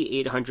 3,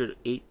 800,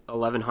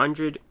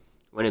 1100.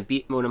 When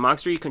a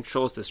monster you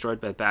control is destroyed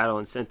by battle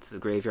and sent to the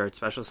graveyard,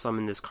 special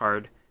summon this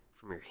card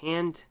from your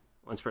hand.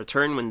 Once per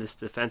turn, when this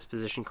defense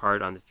position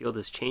card on the field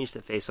is changed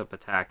to face-up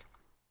attack,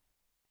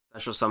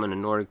 special summon a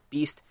Nordic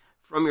Beast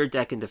from your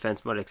deck in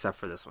defense mode, except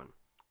for this one.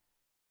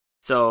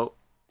 So,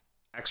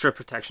 extra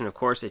protection, of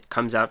course, it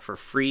comes out for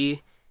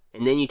free,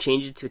 and then you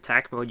change it to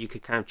attack mode. You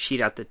could kind of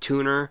cheat out the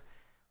tuner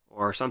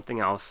or something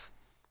else.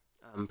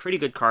 Pretty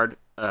good card,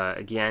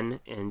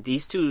 again. And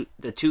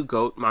the two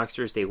goat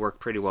monsters, they work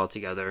pretty well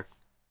together.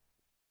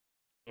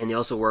 And they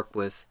also work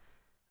with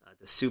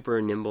the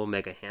super nimble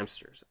mega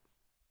hamsters.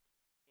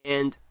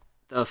 And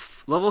the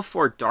level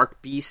 4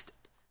 Dark Beast,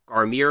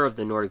 Garmir of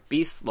the Nordic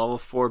Beast, level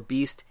 4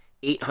 Beast,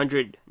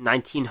 800,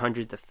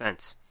 1900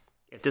 defense.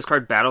 If this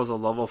card battles a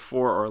level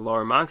 4 or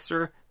lower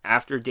monster,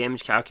 after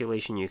damage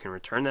calculation, you can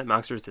return that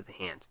monster to the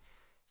hand.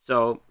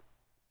 So,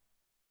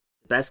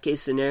 the best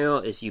case scenario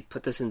is you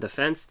put this in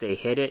defense, they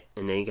hit it,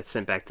 and then you get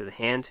sent back to the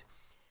hand.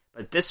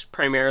 But this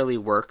primarily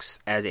works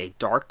as a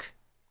dark.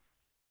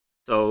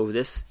 So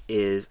this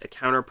is a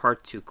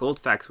counterpart to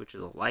Goldfax, which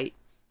is a light,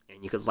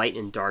 and you could light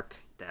and dark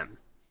them.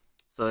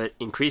 So it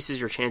increases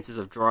your chances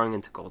of drawing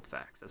into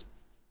Goldfax. That's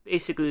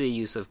basically the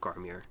use of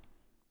Garmir.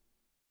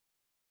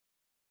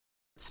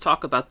 Let's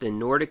talk about the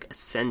Nordic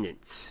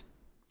Ascendants.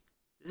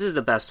 This is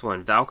the best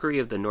one. Valkyrie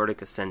of the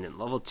Nordic Ascendant.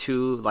 Level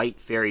 2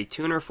 Light Fairy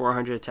Tuner,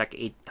 400 attack,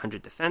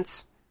 800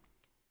 defense.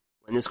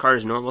 When this card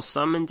is normal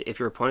summoned, if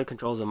your opponent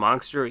controls a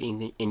monster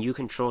and you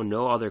control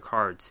no other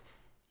cards,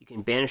 you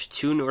can banish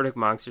 2 Nordic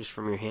monsters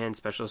from your hand,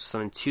 special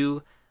summon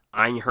 2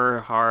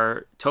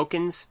 Einherjar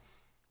tokens,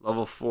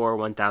 level 4,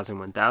 1000,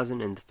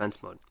 1000 in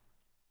defense mode.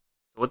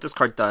 So what this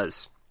card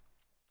does,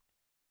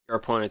 your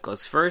opponent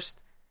goes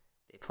first,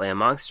 they play a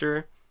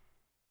monster,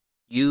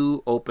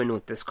 you open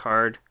with this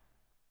card,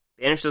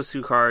 banish those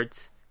 2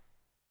 cards,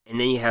 and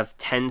then you have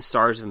 10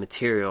 stars of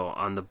material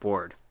on the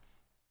board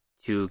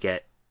to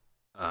get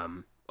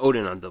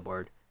Odin on the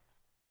board.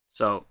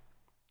 So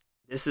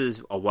this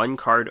is a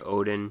 1-card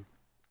Odin.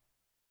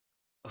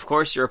 Of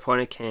course, your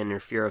opponent can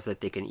interfere with it.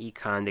 They can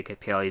Econ, they can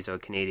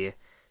Paleozoiconadia.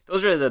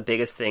 Those are the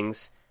biggest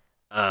things.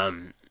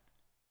 Those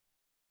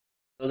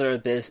are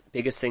the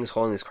biggest things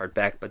holding this card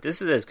back. But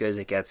this is as good as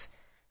it gets.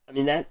 I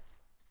mean, that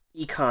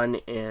Econ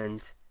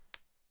and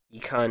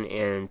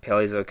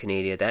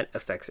Paleozoiconadia, that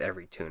affects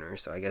every tuner.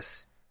 So I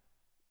guess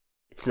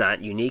it's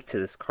not unique to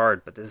this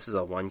card, but this is a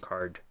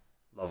 1-card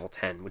level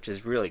 10, which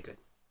is really good.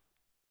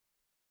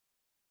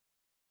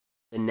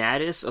 The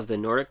Natus of the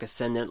Nordic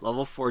Ascendant,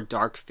 level 4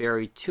 Dark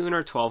Fairy Tuner,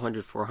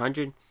 1200,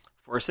 400.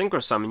 For a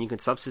Synchro Summon, you can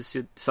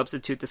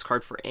substitute this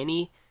card for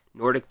any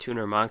Nordic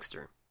Tuner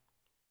monster.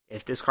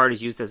 If this card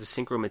is used as a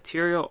Synchro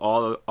material,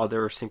 all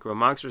other Synchro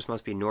monsters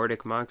must be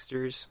Nordic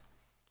monsters.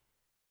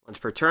 Once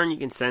per turn, you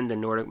can send the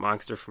Nordic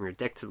monster from your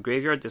deck to the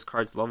graveyard. This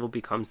card's level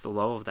becomes the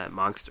level of that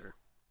monster.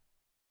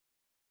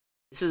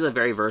 This is a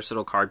very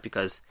versatile card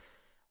because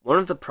one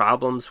of the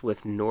problems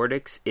with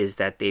Nordics is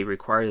that they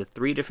require the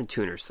 3 different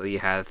tuners. So you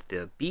have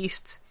the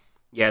Beasts,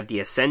 you have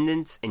the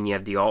Ascendants, and you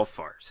have the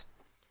Alfars.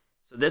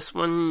 So this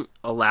one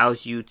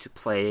allows you to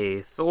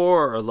play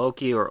Thor or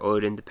Loki or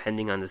Odin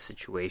depending on the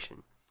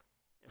situation.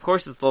 Of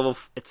course,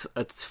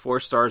 it's 4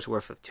 stars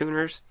worth of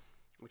tuners,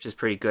 which is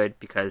pretty good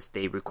because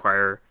they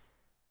require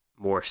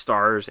more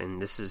stars, and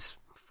this is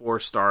 4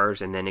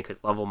 stars, and then it could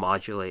level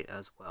modulate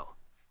as well.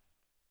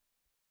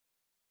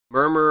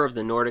 Murmur of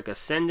the Nordic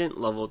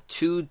Ascendant, level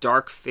 2,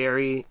 Dark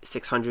Fairy,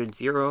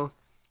 600-0.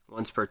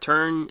 Once per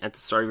turn, at the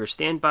start of your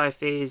standby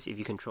phase, if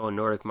you control a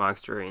Nordic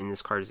monster and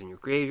this card is in your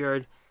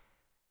graveyard,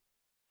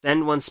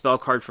 send 1 spell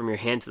card from your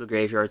hand to the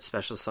graveyard,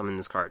 special summon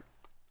this card.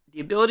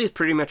 The ability is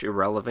pretty much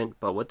irrelevant,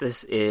 but what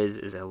this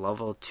is a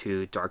level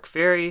 2 Dark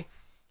Fairy,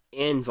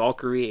 and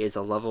Valkyrie is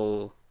a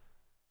level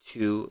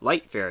 2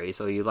 Light Fairy,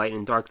 so you light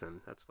and dark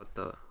them. That's what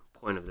the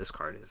point of this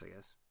card is, I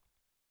guess.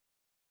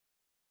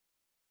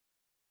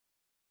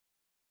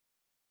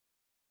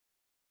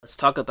 Let's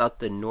talk about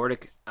the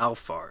Nordic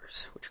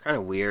Alfars, which are kind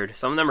of weird.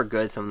 Some of them are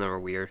good, some of them are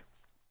weird.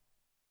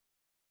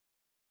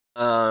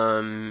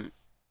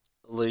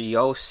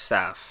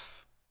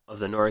 Lyosaf of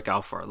the Nordic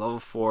Alfar, level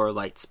 4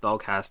 light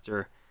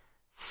spellcaster,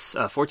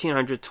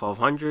 1400,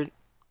 1200.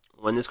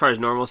 When this card is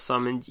normal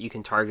summoned, you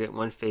can target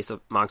 1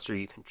 face-up monster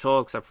you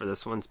control, except for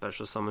this one,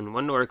 special summon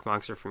 1 Nordic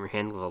monster from your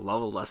hand with a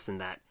level less than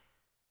that,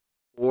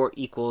 or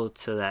equal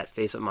to that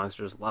face-up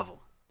monster's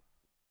level.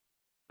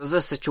 This is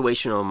a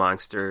situational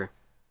monster.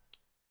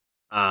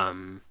 I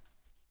don't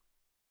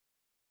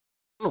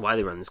know why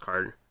they run this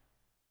card.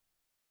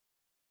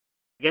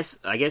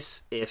 I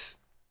guess if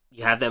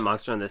you have that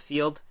monster on the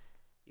field,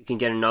 you can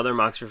get another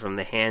monster from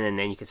the hand, and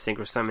then you can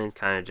synchro summon,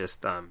 kind of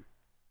just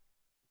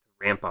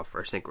ramp up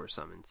for synchro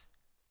summons.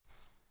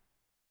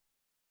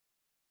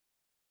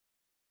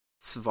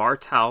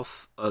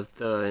 Svartalf of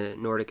the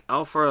Nordic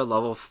Alpha,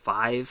 level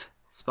 5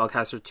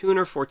 spellcaster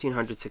tuner,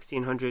 1400,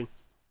 1600.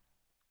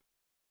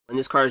 When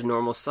this card is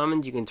normal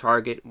summoned, you can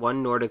target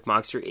 1 Nordic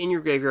monster in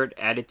your graveyard,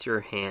 add it to your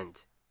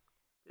hand.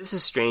 This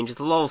is strange. It's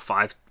a level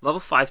 5. Level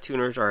 5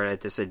 tuners are at a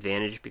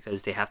disadvantage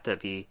because they have to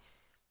be...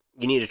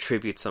 You need a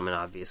tribute summon,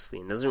 obviously,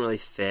 and it doesn't really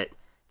fit.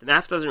 The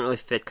math doesn't really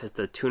fit because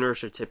the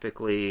tuners are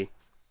typically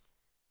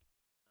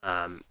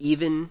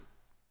even,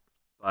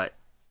 but...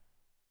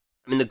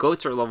 I mean, the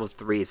goats are level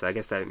 3, so I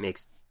guess that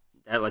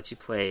lets you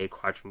play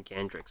Quadrant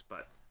Gandrix,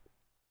 but...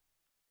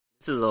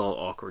 This is a little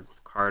awkward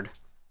card.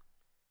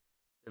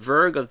 The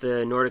Verg of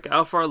the Nordic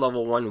Alpha,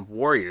 level 1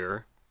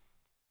 warrior,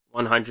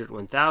 100,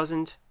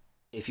 1000.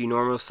 If you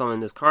normal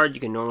summon this card,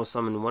 you can normal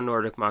summon 1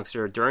 Nordic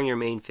monster during your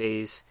main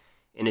phase.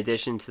 In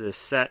addition to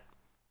this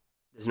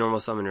normal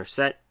summoner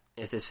set.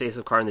 If this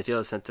face-up card in the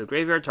field is sent to the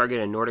graveyard, target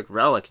a Nordic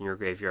relic in your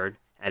graveyard,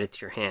 add it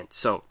to your hand.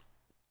 So,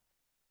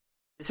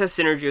 this has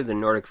synergy with the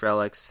Nordic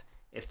relics.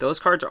 If those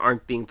cards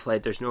aren't being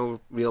played, there's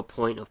no real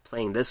point of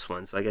playing this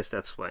one. So I guess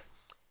that's what.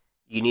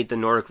 You need the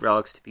Nordic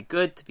relics to be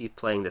good to be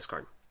playing this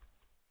card.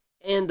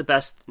 And the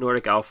best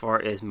Nordic Alpha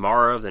is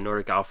Mara of the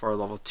Nordic Alpha,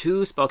 level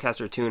 2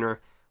 spellcaster tuner,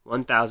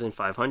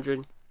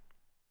 1500.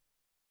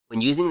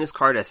 When using this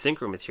card as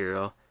synchro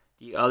material,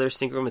 the other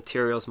synchro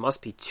materials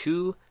must be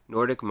 2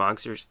 Nordic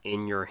monsters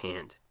in your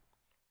hand.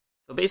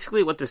 So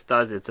basically what this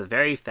does, it's a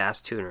very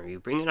fast tuner. You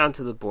bring it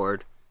onto the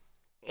board,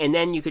 and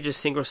then you could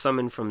just synchro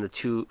summon from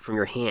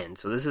your hand.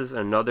 So this is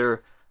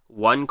another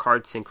 1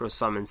 card synchro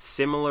summon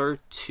similar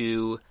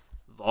to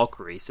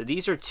Valkyrie. So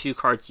these are 2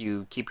 cards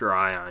you keep your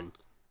eye on.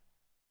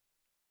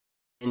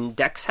 And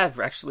decks have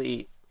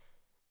actually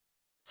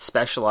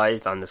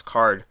specialized on this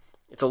card.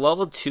 It's a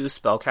level 2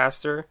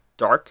 spellcaster,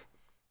 Dark,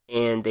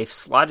 and they've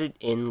slotted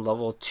in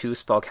level 2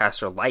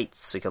 spellcaster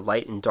Lights, so you can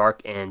light and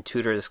dark and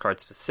tutor this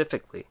card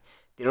specifically.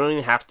 They don't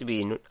even have to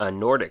be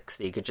Nordics,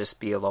 they could just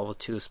be a level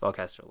 2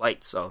 spellcaster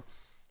Light, so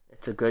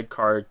it's a good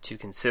card to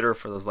consider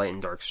for those light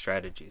and dark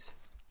strategies.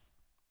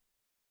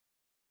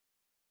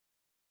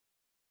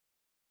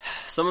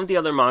 Some of the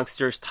other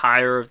monsters,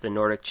 Tyre of the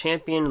Nordic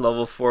Champion,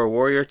 level 4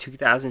 warrior,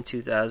 2000,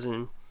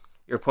 2000.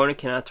 Your opponent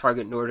cannot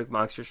target Nordic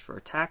monsters for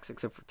attacks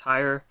except for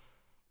Tyre.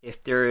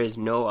 If there is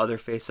no other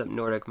face-up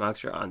Nordic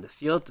monster on the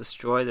field,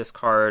 destroy this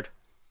card.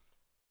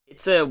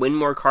 It's a win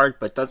more card,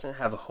 but doesn't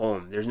have a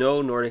home. There's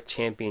no Nordic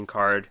Champion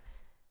card.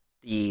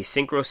 The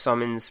synchro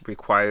summons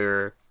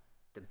require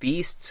the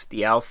Beasts,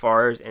 the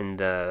Alfars, and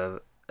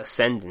the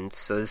Ascendants,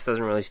 so this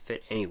doesn't really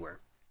fit anywhere.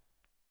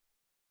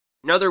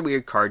 Another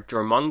weird card,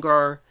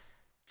 Jormungardir,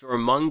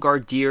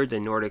 the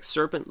Nordic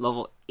Serpent,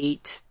 level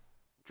 8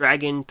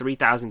 dragon,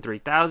 3000,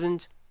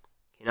 3000.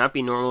 Cannot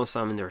be normal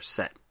summoned or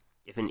set.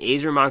 If an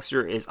Azer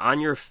monster is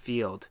on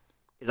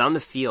the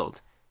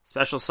field,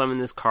 special summon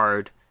this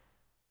card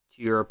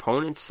to your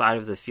opponent's side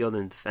of the field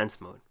in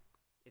defense mode.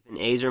 If an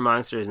Azer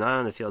monster is not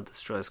on the field,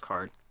 destroy this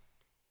card.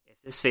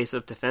 If this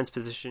face-up defense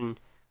position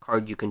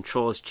card you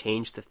control is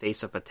changed to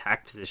face-up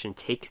attack position,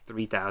 take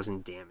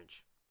 3000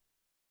 damage.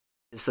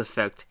 This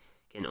effect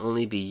can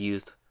only be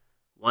used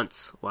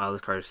once while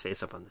this card is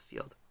face up on the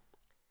field.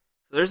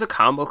 So there's a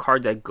combo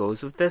card that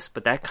goes with this,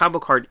 but that combo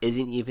card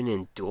isn't even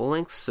in Duel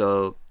Links,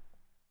 so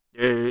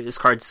this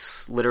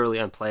card's literally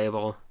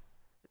unplayable.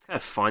 It's kind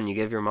of fun. You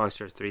give your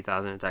monster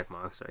 3,000 attack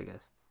monster, I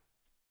guess.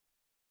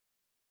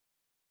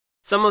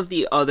 Some of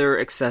the other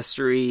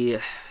accessory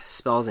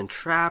spells and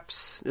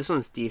traps. This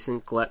one's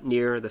decent.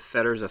 Glepnir, the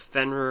Fetters of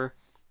Fenrir.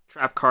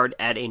 Trap card,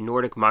 add a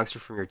Nordic monster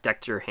from your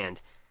deck to your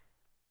hand.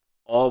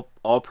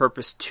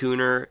 All-purpose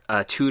tutor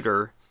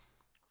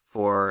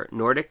for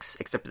Nordics,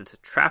 except it's a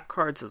trap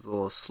card, so it's a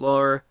little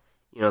slower.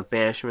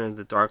 Banishment of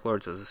the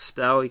Darklord was a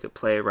spell. You could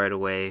play it right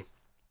away.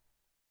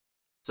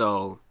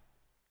 So,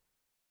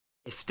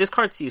 if this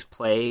card sees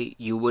play,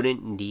 you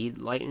wouldn't need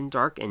Light and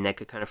Dark, and that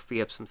could kind of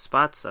free up some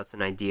spots. So that's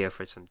an idea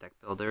for some deck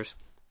builders.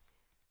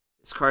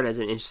 This card has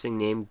an interesting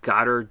name,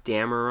 Goddard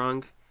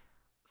Damarung.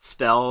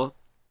 Spell,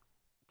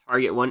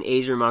 target one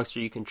Asia monster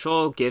you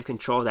control, give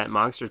control of that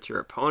monster to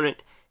your opponent.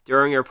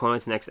 During your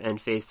opponent's next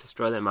end phase,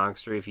 destroy that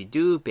monster. If you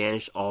do,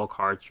 banish all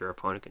cards your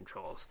opponent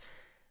controls.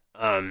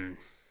 You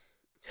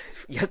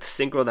have to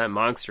synchro that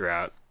monster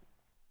out.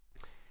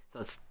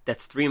 So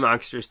that's 3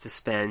 monsters to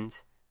spend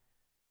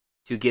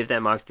to give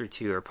that monster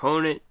to your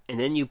opponent, and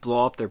then you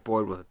blow up their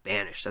board with a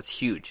banish. That's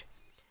huge.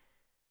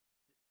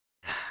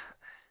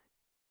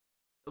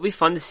 It'll be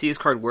fun to see this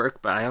card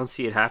work, but I don't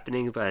see it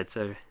happening. But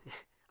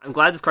I'm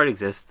glad this card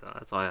exists, though.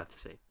 That's all I have to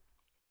say.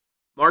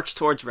 March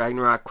towards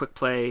Ragnarok, quick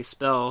play,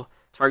 spell.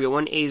 Target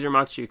one Aether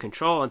monster you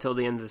control until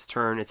the end of this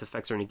turn. Its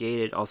effects are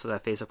negated. Also,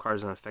 that face-up card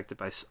is not affected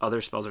by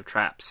other spells or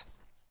traps.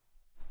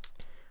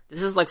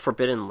 This is like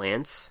Forbidden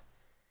Lance.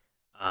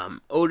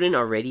 Odin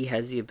already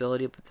has the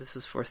ability, but this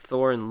is for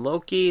Thor and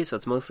Loki, so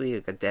it's mostly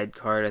like a dead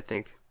card, I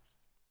think.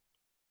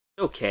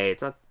 Okay,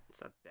 it's not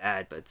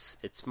bad, but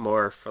it's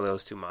more for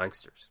those 2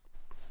 monsters.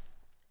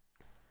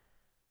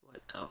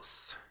 What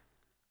else?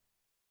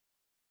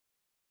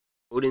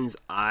 Odin's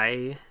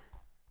Eye.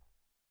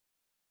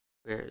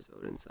 Where is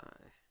Odin's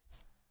Eye?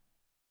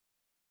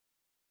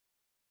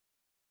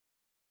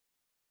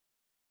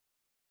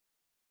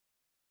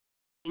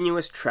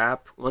 Continuous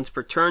trap. Once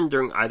per turn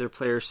during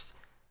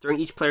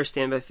each player's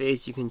standby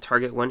phase, you can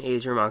target one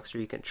Aether monster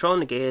you control,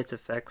 negate its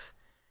effects.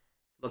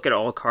 Look at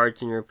all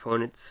cards in your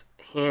opponent's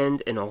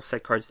hand and all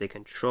set cards they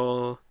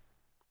control.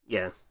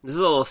 Yeah, this is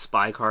a little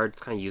spy card.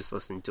 It's kind of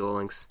useless in Duel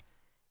Links.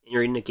 And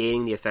you're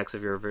negating the effects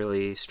of your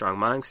really strong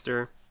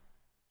monster.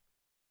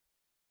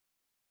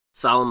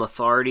 Solemn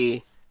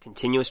Authority.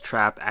 Continuous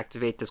trap.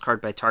 Activate this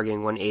card by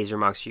targeting one Aether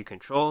monster you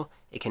control.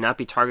 It cannot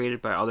be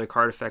targeted by other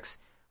card effects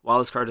while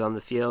this card is on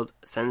the field.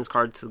 Send this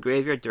card to the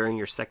graveyard during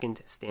your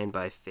second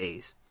standby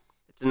phase.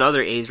 It's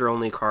another Aether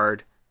only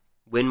card.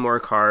 Win more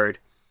card.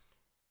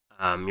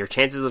 Your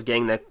chances of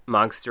getting that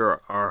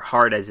monster are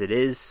hard as it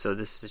is, so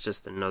this is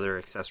just another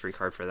accessory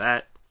card for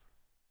that.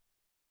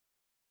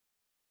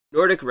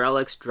 Nordic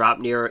Relics, drop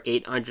near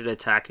 800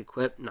 attack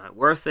equip, not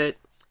worth it.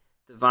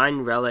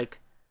 Divine Relic,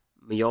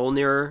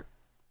 Mjolnir.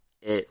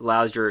 It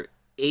allows your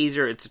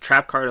Aether, it's a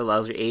trap card,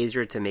 allows your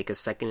Aether to make a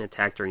second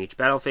attack during each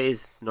battle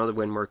phase. Another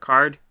win more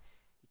card.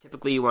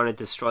 Typically you want to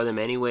destroy them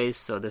anyways,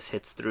 so this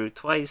hits through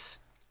twice.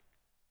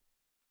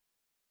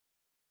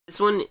 This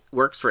one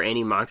works for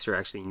any monster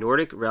actually.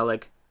 Nordic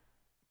Relic,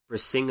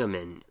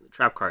 Brisingamen,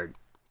 trap card.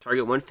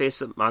 Target one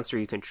face-up monster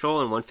you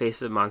control and one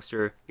face-up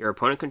monster your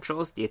opponent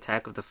controls. The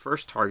attack of the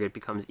first target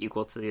becomes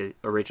equal to the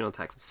original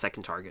attack of the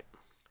second target.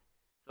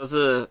 So this is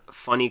a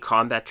funny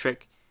combat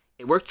trick.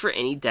 It worked for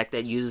any deck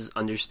that uses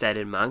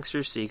understated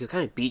monsters, so you could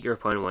kind of beat your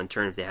opponent one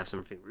turn if they have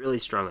something really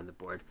strong on the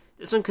board.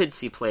 This one could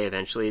see play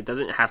eventually. It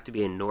doesn't have to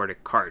be a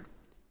Nordic card.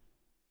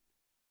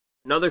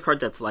 Another card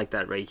that's like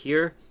that right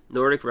here,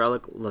 Nordic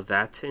Relic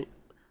Leviathan.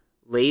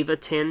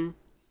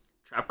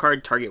 Trap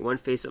card, target one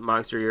face-up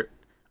monster you're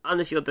on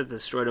the field that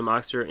destroyed a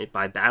monster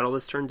by battle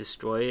this turn,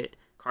 destroy it.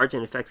 Cards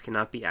and effects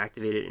cannot be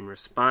activated in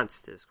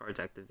response to this card's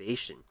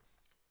activation.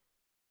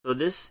 So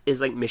this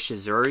is like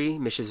Mishizuri.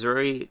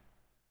 Mishizuri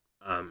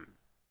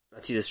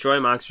lets you destroy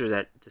a monster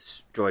that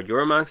destroyed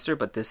your monster,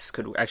 but this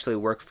could actually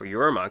work for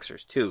your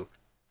monsters too.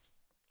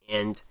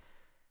 And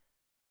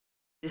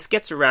this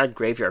gets around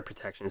graveyard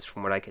protections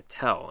from what I could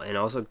tell, and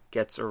also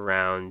gets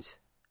around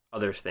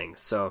other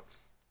things. So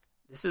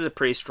this is a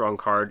pretty strong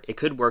card. It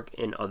could work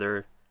in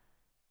other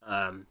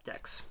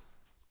decks.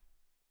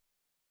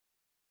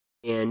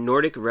 And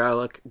Nordic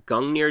Relic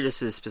Gungnir,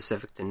 this is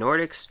specific to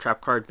Nordics.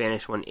 Trap card,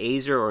 banish one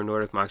Aether or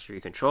Nordic monster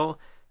you control.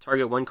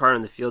 Target one card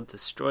on the field,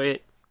 destroy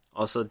it.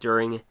 Also,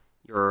 during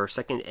your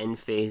second end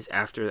phase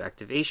after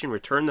activation,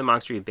 return the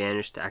monster you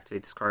banished to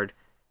activate this card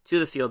to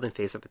the field and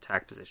face-up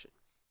attack position.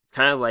 It's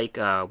kind of like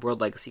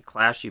World Legacy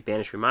Clash. You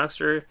banish your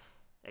monster,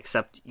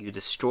 except you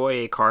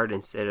destroy a card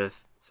instead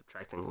of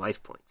subtracting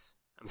life points.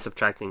 I'm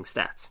subtracting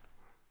stats.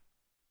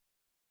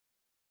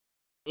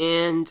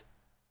 And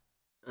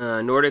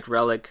Nordic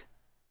Relic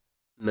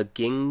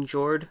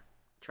Magingjord.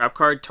 Trap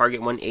card,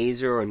 target one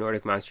Aether or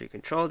Nordic monster you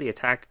control. The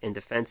attack and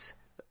defense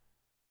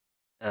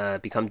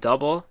become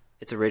double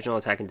its original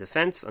attack and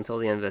defense until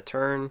the end of the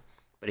turn,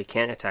 but it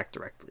can't attack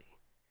directly.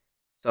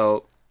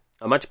 So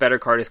A much better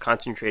card is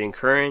Concentrating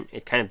Current.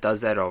 It kind of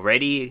does that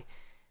already.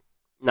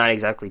 Not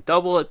exactly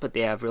double it, but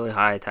they have really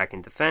high attack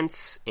and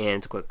defense, and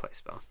it's a quick play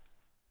spell.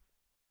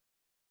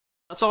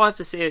 That's all I have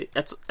to say.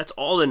 That's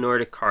all the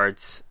Nordic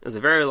cards. It was a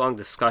very long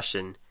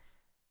discussion.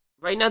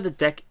 Right now, the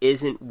deck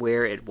isn't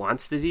where it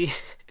wants to be.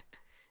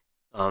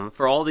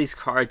 For all these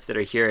cards that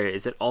are here,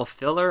 is it all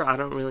filler? I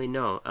don't really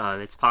know.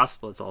 It's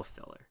possible it's all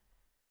filler.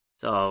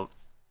 So,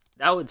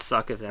 that would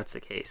suck if that's the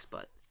case,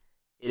 but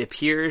it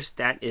appears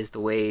that is the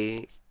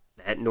way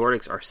that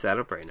Nordics are set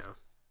up right now.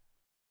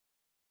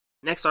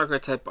 Next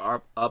archetype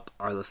up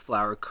are the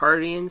Flower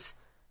Guardians.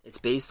 It's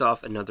based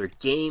off another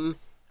game,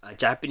 a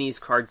Japanese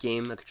card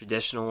game, like a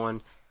traditional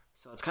one.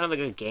 So it's kind of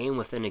like a game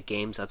within a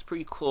game, so it's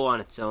pretty cool on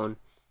its own.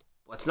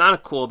 What's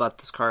not cool about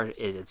this card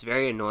is it's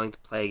very annoying to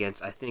play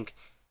against. I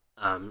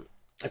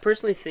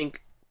personally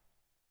think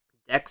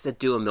decks that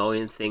do a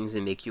million things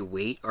and make you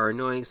wait are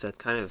annoying, so it's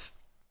kind of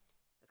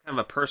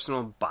a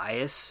personal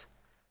bias,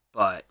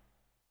 but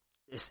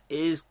this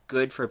is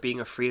good for being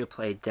a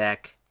free-to-play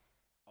deck.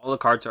 All the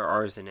cards are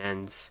R's and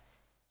N's.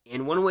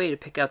 And one way to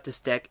pick out this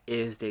deck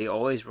is they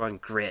always run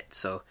Grit.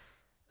 So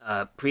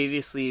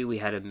previously we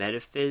had a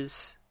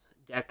Metaphys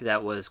deck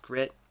that was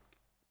Grit.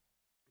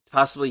 It's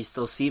possible you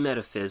still see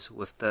Metaphys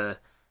with the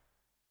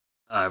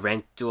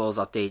Ranked Duels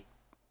update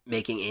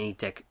making any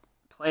deck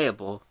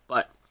playable,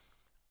 but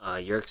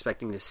you're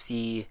expecting to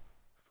see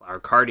Flower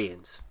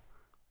Guardians.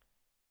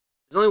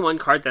 There's only one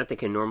card that they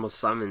can normal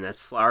summon,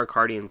 that's Flower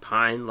Guardian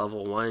Pine,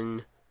 level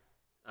 1.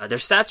 Their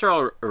stats are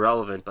all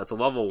irrelevant, but it's a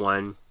level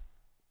 1.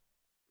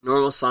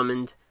 Normal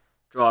summoned,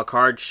 draw a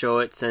card, show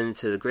it, send it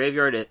to the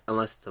graveyard,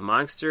 unless it's a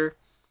monster.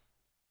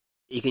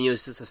 You can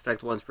use this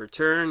effect once per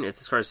turn. If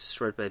this card is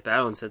destroyed by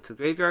battle and sent to the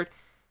graveyard,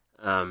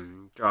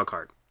 draw a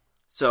card.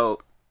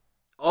 So,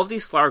 all of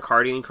these Flower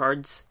Guardian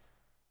cards,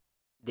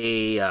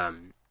 they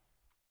kind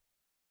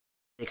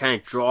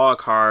of draw a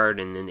card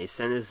and then they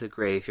send it to the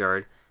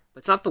graveyard. But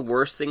it's not the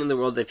worst thing in the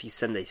world if you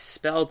send a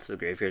spell to the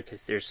graveyard,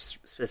 because there's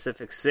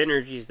specific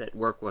synergies that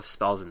work with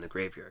spells in the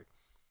graveyard.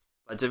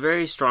 But it's a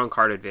very strong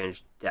card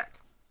advantage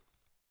deck.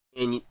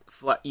 And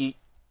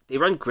they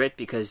run Grit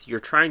because you're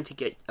trying to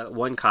get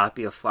one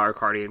copy of Flower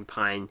Guardian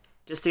Pine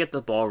just to get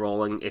the ball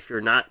rolling. If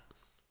you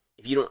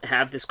don't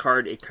have this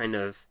card, they kind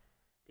of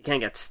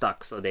get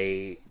stuck. So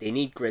they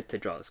need Grit to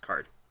draw this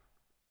card.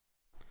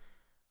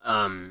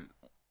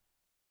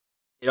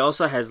 It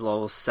also has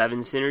level 7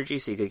 synergy,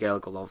 so you could get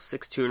like a level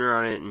 6 tuner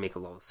on it and make a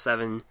level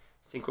 7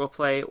 synchro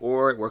play,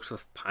 or it works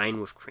with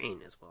Pine with Crane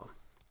as well.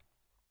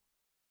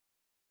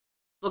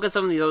 Look at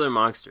some of the other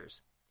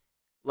monsters.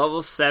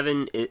 Level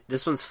 7,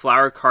 this one's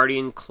Flower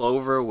Guardian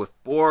Clover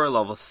with Boar,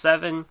 level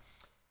 7.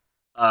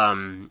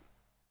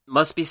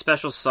 Must be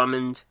special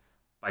summoned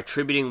by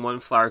tributing one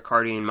Flower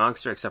Guardian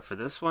monster, except for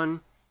this one.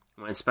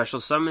 When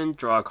special summoned,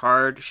 draw a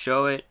card,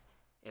 show it.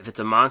 If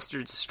it's a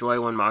monster, destroy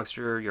one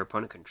monster your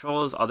opponent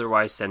controls,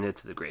 otherwise send it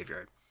to the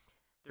graveyard.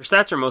 Their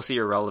stats are mostly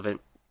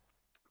irrelevant,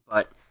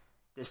 but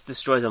this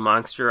destroys a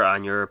monster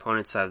on your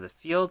opponent's side of the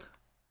field.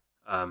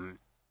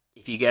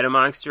 If you get a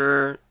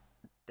monster,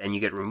 then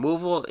you get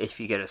removal. If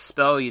you get a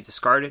spell, you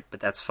discard it, but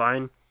that's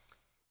fine.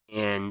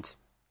 And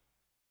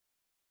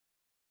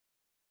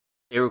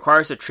it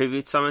requires a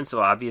tribute summon, so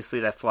obviously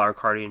that Flower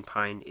Guardian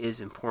Pine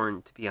is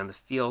important to be on the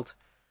field.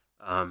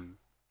 And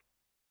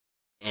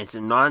it's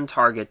a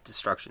non-target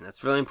destruction.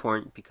 That's really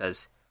important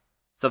because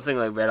something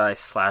like Red Eye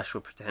Slash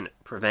will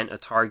prevent a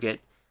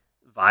target.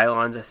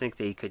 Violons, I think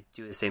they could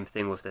do the same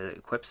thing with the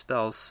equip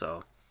spells.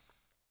 So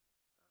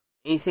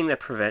anything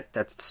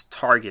that's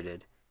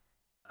targeted,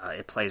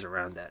 it plays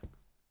around that.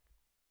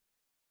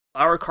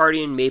 Flower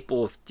Guardian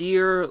Maple of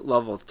Deer,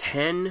 level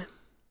 10.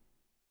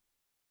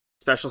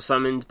 Special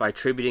summoned by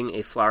tributing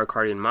a Flower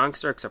Guardian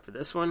monster, except for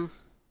this one.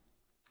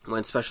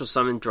 When special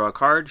summoned, draw a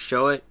card,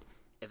 show it.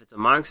 If it's a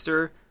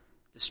monster,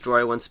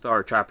 destroy one spell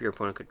or trap your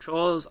opponent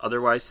controls,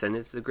 otherwise send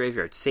it to the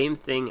graveyard. Same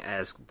thing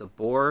as the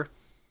Boar,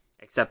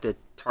 except it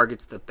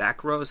targets the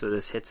back row, so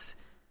this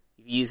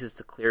uses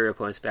to clear your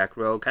opponent's back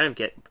row. Kind of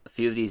get a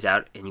few of these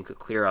out, and you could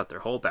clear out their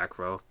whole back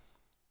row.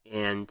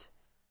 And,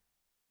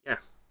 yeah.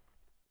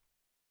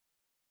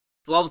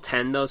 It's level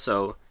 10, though,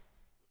 so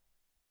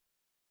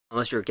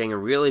unless you're getting a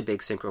really big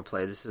synchro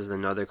play, this is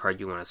another card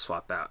you want to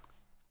swap out.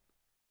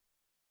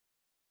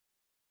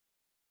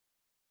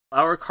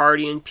 Flower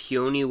Guardian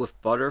Peony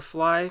with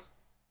Butterfly,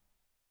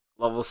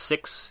 level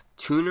 6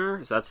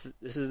 tuner. So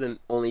this is the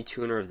only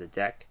tuner of the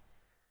deck.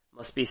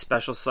 Must be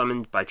special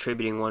summoned by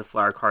tributing one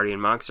Flower Guardian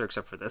monster,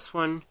 except for this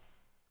one.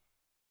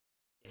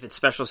 If it's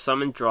special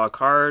summoned, draw a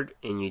card,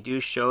 and you do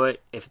show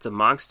it. If it's a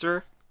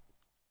monster,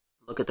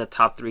 look at the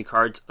top 3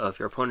 cards of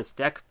your opponent's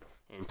deck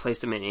and place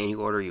them in any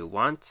order you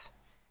want,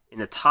 in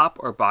the top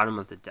or bottom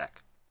of the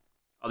deck.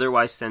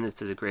 Otherwise, send it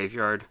to the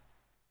graveyard.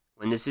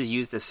 When this is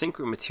used as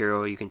synchro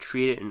material, you can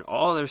treat it and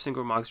all other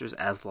synchro monsters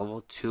as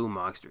level 2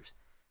 monsters.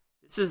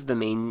 This is the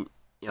main,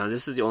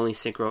 this is the only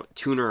synchro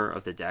tuner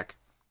of the deck.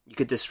 You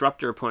could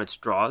disrupt your opponent's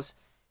draws.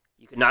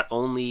 You could not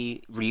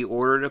only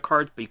reorder the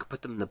cards, but you could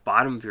put them in the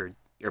bottom of your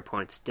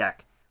opponent's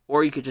deck.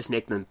 Or you could just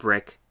make them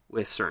brick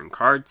with certain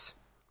cards.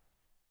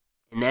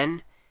 And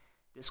then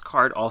this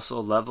card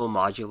also level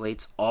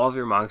modulates all of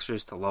your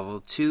monsters to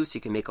level 2, so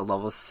you can make a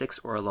level 6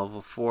 or a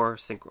level 4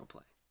 synchro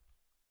play.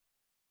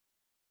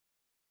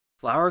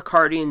 Flower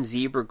Cardian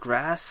Zebra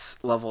Grass,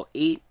 level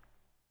 8.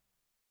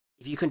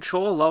 If you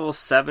control a level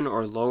 7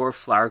 or lower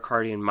Flower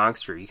Cardian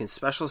monster, you can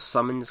special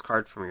summon this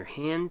card from your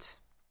hand.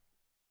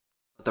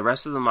 But the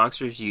rest of the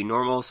monsters you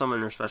normal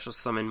summon or special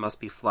summon must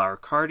be Flower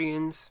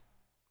Cardians.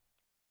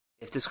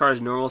 If this card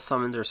is normal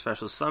summoned or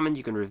special summoned,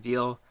 you can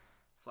reveal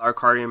Flower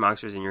Cardian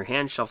monsters in your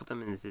hand, shuffle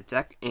them into the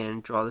deck,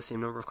 and draw the same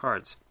number of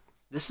cards.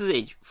 This is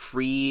a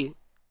free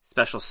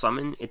special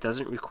summon. It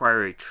doesn't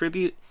require a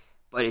tribute,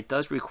 but it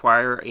does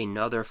require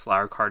another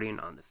Flower Cardian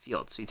on the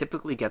field. So you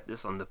typically get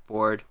this on the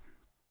board,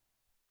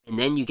 and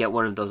then you get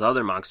one of those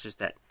other monsters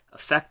that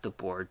affect the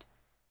board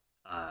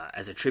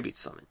as a tribute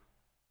summon.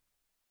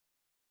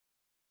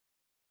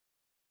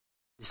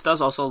 This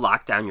does also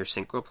lock down your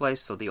synchro play,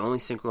 so the only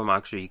synchro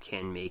monster you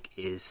can make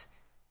is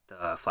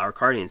the Flower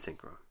Cardian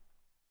synchro.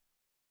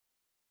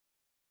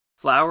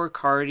 Flower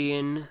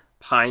Cardian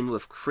Pine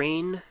with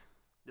Crane.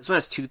 This one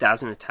has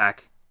 2000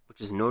 attack, which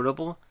is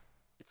notable.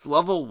 It's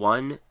level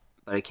 1,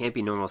 but it can't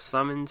be normal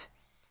summoned.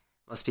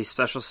 Must be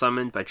special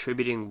summoned by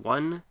tributing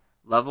one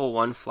level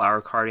 1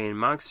 Flower Cardian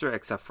monster,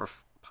 except for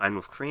Pine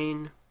with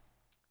Crane.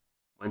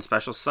 When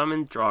special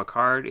summoned, draw a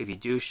card. If you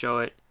do, show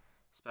it.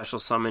 Special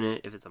summon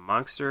it if it's a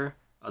monster.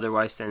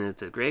 Otherwise, send it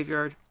to the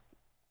graveyard.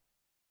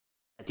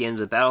 At the end of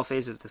the battle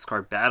phase, if this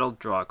card battled,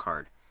 draw a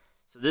card.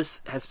 So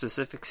this has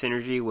specific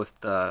synergy with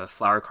the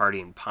Flower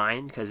Cardian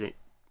Pine, because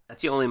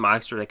that's the only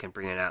monster that can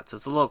bring it out. So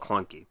it's a little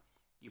clunky.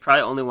 You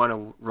probably only want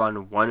to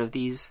run one of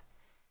these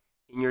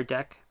in your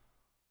deck.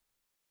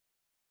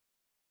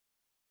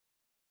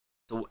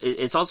 So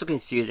it's also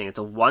confusing. It's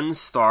a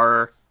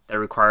 1-star that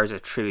requires a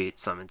tribute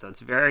summon, so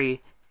it's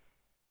very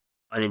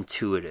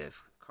unintuitive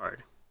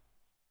card.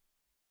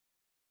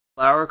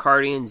 Flower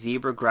Cardian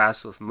Zebra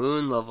Grass with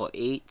Moon, level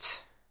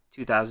 8,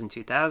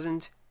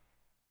 2000.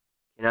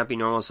 Cannot be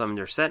normal summoned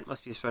or sent.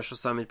 Must be special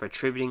summoned by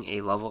tributing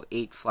a level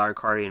 8 Flower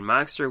Cardian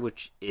monster,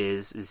 which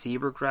is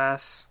Zebra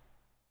Grass.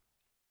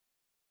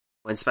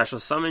 When special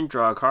summoned,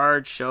 draw a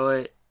card, show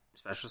it.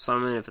 Special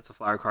summon if it's a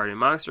Flower Cardian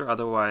monster,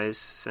 otherwise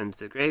send it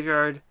to the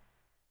graveyard.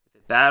 If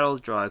it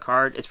battled, draw a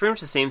card. It's pretty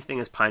much the same thing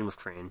as Pine with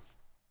Crane,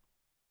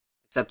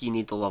 except you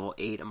need the level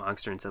 8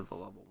 monster instead of the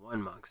level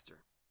 1 monster.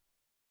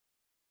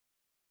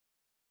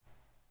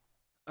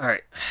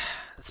 Alright,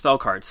 spell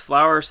cards.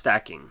 Flower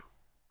Stacking.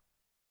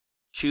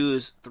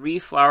 Choose 3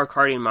 Flower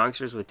Cardian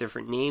monsters with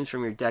different names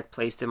from your deck.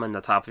 Place them on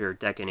the top of your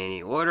deck in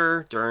any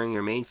order during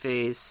your main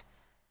phase.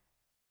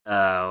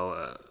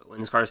 When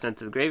this card is sent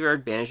to the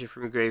graveyard, banish it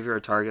from your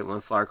graveyard. Target 1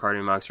 Flower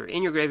Cardian monster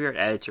in your graveyard.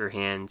 Add it to your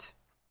hand.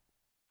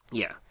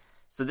 Yeah.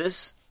 So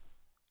this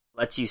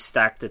lets you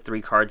stack the 3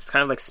 cards. It's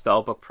kind of like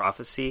Spellbook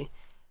Prophecy.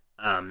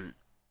 The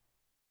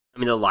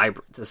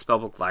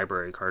Spellbook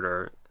Library card,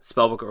 or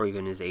Spellbook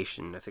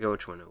Organization. I forget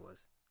which one it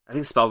was. I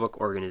think Spellbook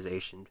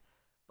Organization.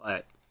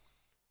 But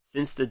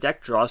since the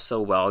deck draws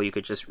so well, you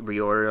could just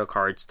reorder the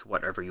cards to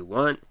whatever you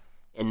want,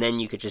 and then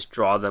you could just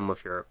draw them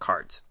with your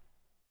cards.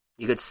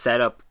 You could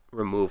set up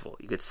removal.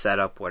 You could set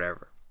up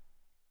whatever.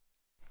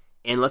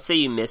 And let's say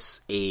you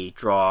miss a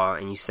draw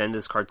and you send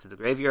this card to the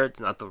graveyard. It's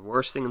not the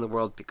worst thing in the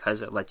world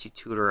because it lets you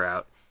tutor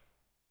out.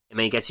 I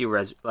mean, it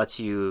lets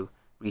you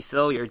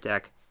refill your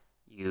deck.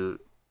 You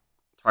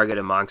target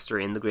a monster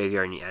in the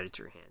graveyard and you add it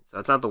to your hand. So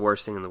it's not the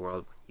worst thing in the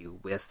world. You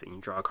whiff and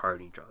you draw a card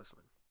and you draw this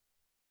one.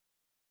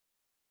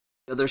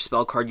 The other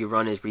spell card you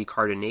run is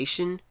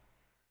Recardination.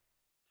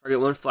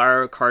 Target 1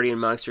 Flower Cardian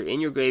monster in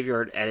your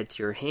graveyard, add it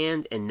to your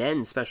hand, and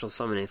then special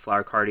summon a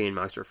Flower Cardian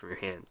monster from your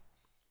hand.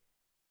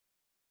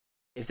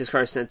 If this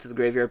card is sent to the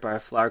graveyard by a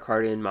Flower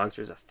Cardian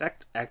monster's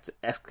effect,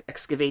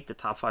 excavate the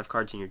top 5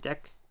 cards in your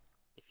deck.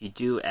 If you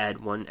do,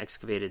 add 1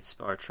 excavated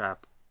spell or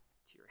trap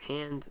to your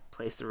hand.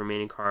 Place the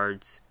remaining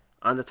cards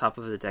on the top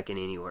of the deck in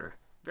any order.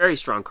 Very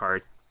strong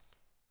card.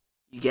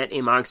 You get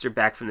a monster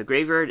back from the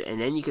graveyard,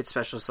 and then you could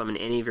special summon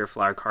any of your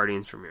Flower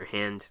Cardians from your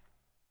hand.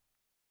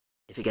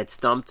 If it gets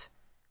dumped,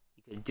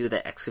 you could do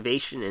the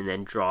excavation and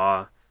then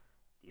draw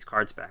these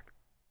cards back.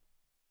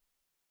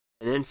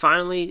 And then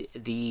finally,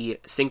 the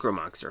Synchro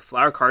Monster,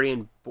 Flower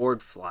Cardian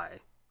Boardfly.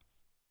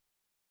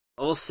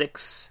 Level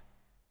 6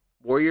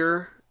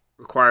 Warrior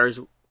requires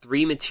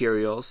 3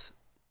 materials.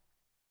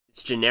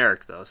 It's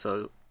generic though,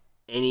 so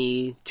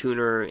any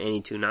tuner,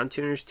 any 2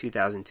 non-tuners,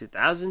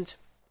 2000.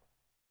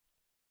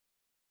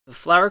 The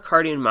Flower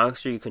Cardian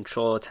monster you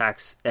control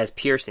attacks as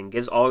piercing,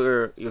 gives all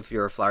of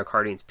your Flower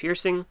Cardians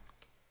piercing.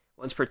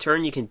 Once per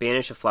turn, you can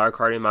banish a Flower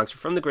Cardian monster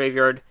from the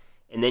graveyard,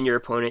 and then your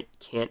opponent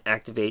can't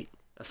activate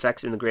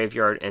effects in the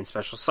graveyard and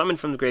special summon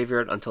from the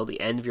graveyard until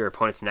the end of your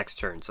opponent's next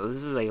turn. So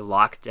this is a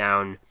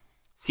lockdown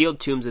Sealed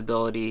Tombs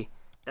ability.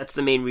 That's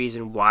the main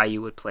reason why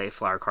you would play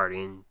Flower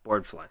Cardian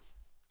Boardfly.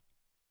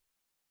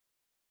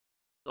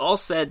 All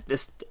said,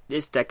 this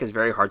deck is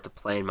very hard to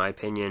play in my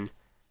opinion.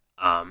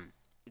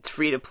 It's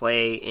free to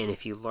play, and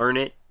if you learn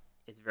it,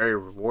 it's very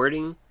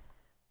rewarding.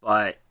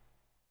 But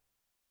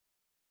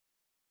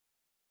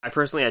I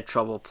personally had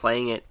trouble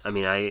playing it. I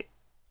mean, I'm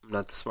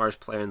not the smartest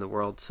player in the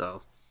world,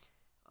 so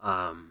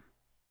I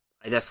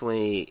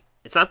definitely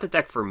it's not the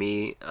deck for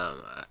me.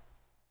 I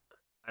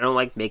don't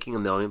like making a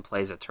million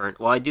plays a turn.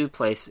 Well, I do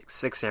play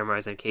six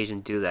samurais on occasion,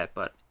 do that,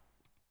 but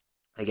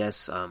I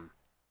guess I'm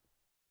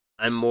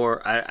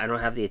more. I don't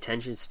have the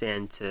attention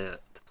span to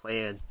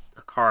play a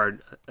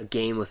card, a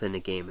game within a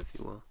game, if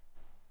you will.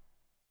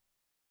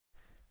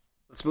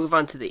 Let's move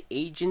on to the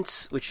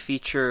agents, which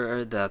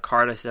feature the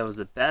card I said was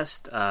the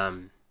best,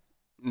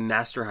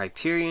 Master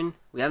Hyperion.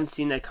 We haven't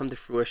seen that come to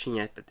fruition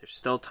yet, but there's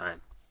still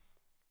time.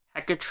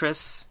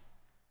 Hecatrice,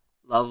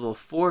 level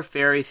 4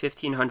 fairy,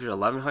 1500,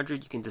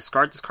 1100. You can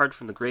discard this card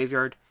from the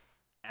graveyard.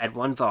 Add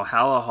 1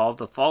 Valhalla Hall of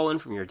the Fallen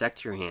from your deck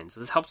to your hands.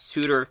 This helps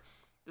tutor.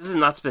 This is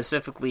not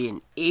specifically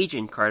an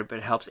agent card, but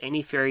it helps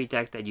any fairy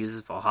deck that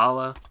uses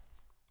Valhalla.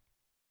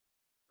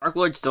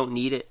 Darklords don't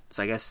need it,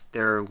 so I guess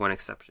they're one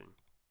exception.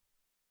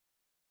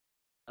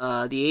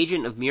 The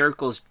Agent of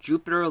Miracles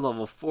Jupiter,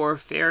 level 4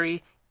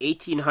 fairy,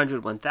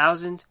 1800,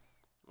 1000.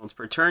 Once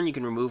per turn, you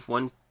can remove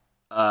from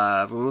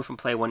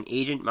play one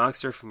agent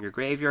monster from your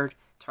graveyard.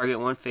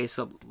 Target one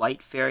face-up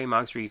light fairy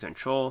monster you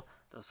control.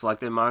 The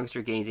selected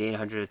monster gains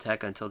 800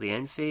 attack until the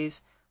end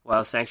phase,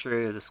 while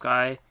Sanctuary of the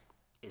Sky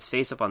is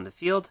face-up on the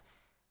field.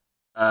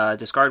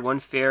 Discard one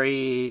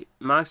fairy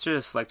monster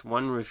to select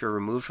one if you're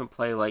removed from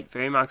play light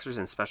fairy monsters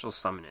and special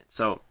summon it.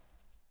 So,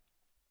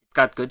 it's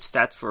got good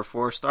stats for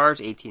 4 stars,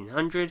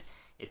 1800.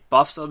 It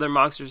buffs other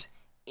monsters,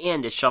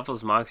 and it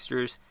shuffles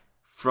monsters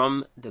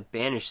from the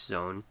banished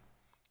zone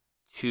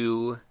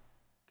to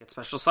get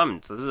special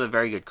summoned. So this is a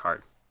very good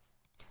card.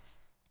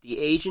 The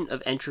Agent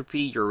of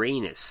Entropy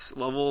Uranus,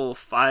 level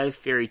 5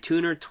 fairy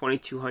tuner,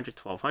 2200,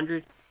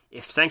 1200.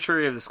 If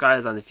Sanctuary of the Sky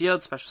is on the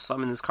field, special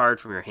summon this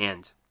card from your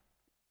hand.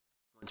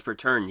 Once per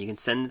turn, you can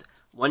send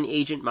one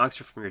agent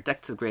monster from your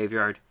deck to the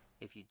graveyard.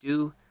 If you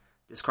do,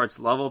 this card's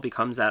level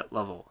becomes that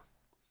level.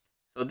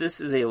 So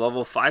this is a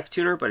level 5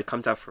 tuner, but it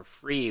comes out for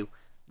free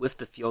with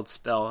the field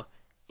spell,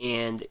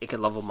 and it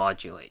can level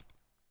modulate.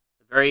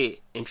 A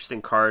very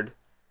interesting card.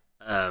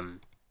 You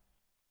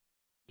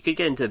could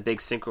get into a big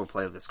synchro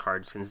play with this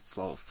card since it's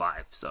level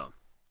 5, so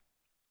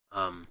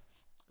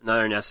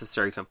another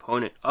necessary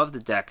component of the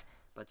deck,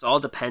 but it's all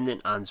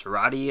dependent on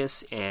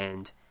Zeratius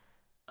and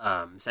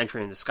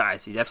Sanctuary in the Sky,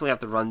 so you definitely have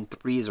to run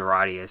 3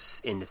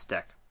 Zeratius in this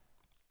deck.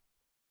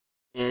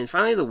 And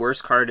finally, the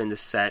worst card in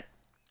this set,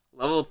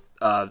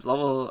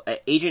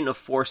 Agent of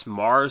Force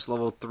Mars,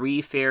 level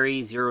 3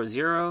 fairy,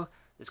 0/0.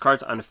 This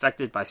card's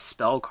unaffected by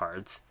spell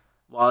cards.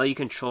 While you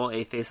control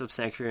a face-up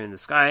Sanctuary in the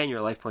Sky and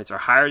your life points are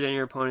higher than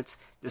your opponent's,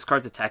 this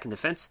card's attack and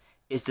defense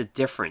is the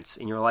difference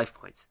in your life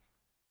points.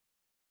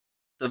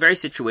 So very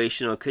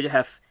situational. It could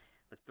have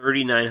a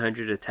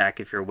 3900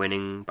 attack if you're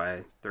winning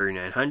by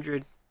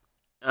 3900.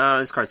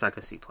 This card's not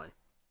going to see play.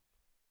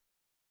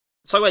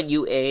 Let's talk about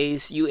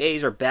UAs.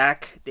 UAs are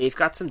back. They've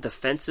got some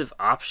defensive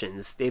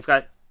options. They've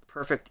got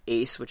Perfect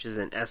Ace, which is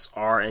an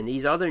SR, and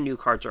these other new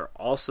cards are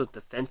also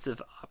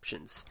defensive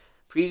options.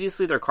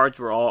 Previously, their cards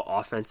were all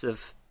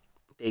offensive.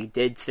 They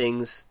did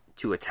things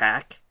to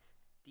attack.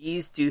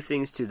 These do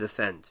things to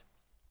defend.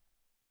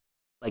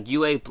 Like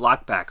UA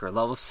Blockbacker,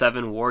 level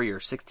 7 Warrior,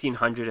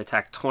 1600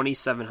 attack,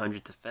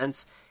 2700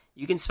 defense.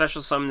 You can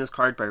special summon this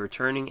card by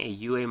returning a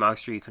UA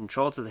monster you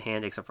control to the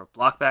hand except for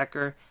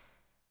Blockbacker.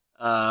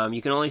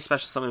 You can only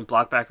special summon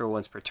Blockbacker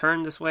once per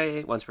turn this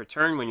way. Once per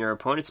turn, when your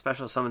opponent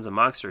special summons a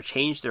monster,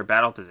 change their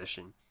battle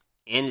position.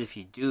 And if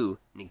you do,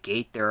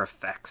 negate their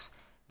effects.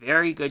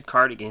 Very good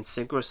card against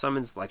synchro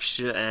summons like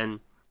and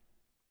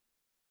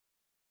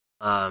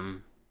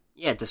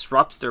it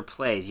disrupts their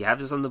plays. You have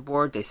this on the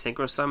board, they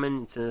synchro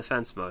summon, it's in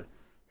defense mode.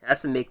 It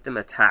has to make them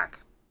attack.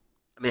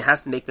 It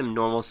has to make them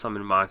normal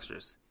summon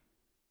monsters.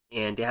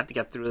 And they have to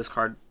get through this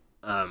card.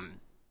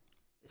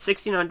 It's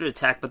 1600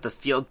 attack, but the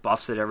field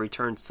buffs it every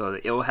turn, so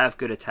it will have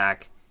good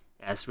attack.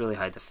 It has really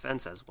high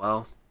defense as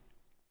well.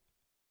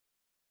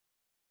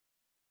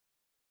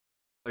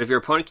 But if your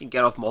opponent can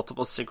get off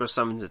multiple synchro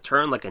summons a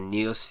turn, like a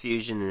Neos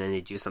Fusion, and then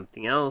they do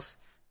something else,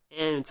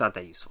 and it's not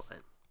that useful then.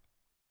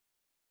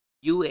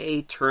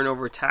 UA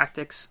Turnover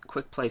Tactics,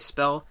 quick play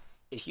spell.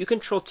 If you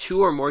control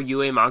 2 or more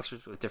UA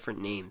monsters with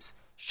different names,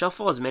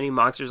 shuffle as many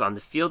monsters on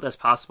the field as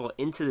possible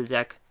into the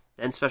deck,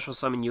 then special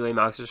summon UA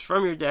monsters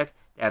from your deck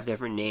that have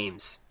different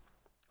names,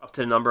 up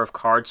to the number of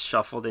cards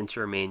shuffled into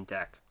your main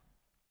deck.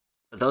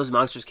 But those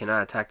monsters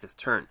cannot attack this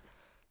turn.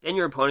 Then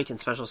your opponent can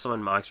special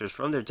summon monsters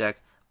from their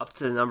deck up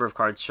to the number of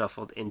cards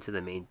shuffled into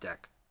the main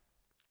deck.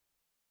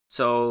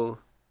 So,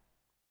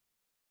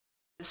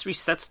 this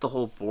resets the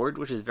whole board,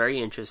 which is very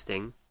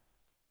interesting.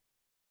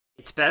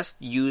 It's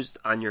best used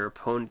on your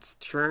opponent's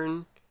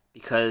turn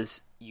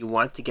because you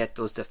want to get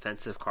those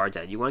defensive cards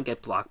out. You want to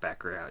get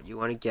Blockbacker out. You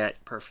want to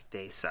get Perfect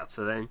Ace out.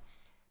 So then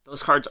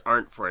those cards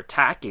aren't for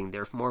attacking.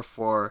 They're more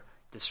for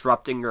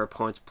disrupting your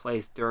opponent's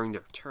plays during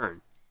their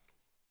turn.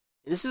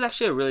 And this is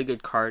actually a really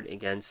good card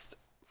against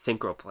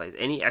synchro plays,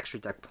 any extra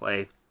deck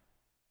play,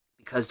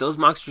 because those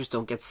monsters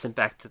don't get sent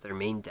back to their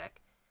main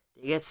deck.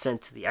 They get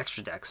sent to the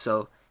extra deck.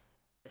 So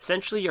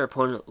essentially your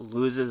opponent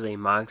loses a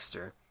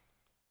monster.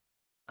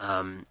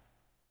 Um,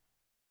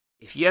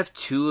 if you have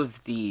two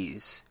of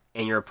these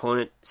and your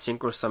opponent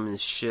synchro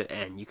summons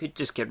Shi-En, you could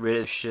just get rid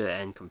of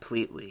Shi-En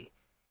completely,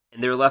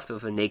 and they're left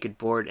with a naked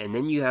board, and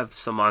then you have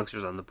some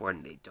monsters on the board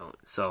and they don't.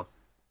 So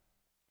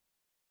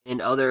in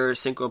other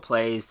synchro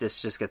plays,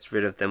 this just gets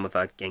rid of them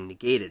without getting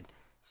negated.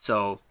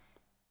 So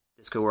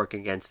this could work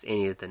against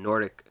any of the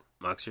Nordic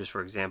monsters,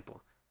 for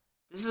example.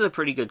 This is a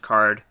pretty good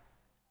card.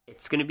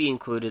 It's going to be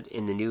included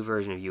in the new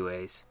version of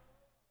UAs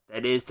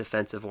that is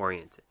defensive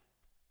oriented.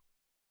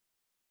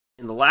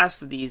 And the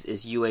last of these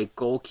is UA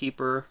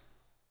Goalkeeper.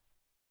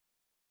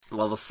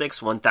 Level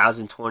 6,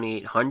 1000,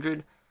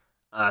 2800.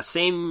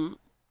 Same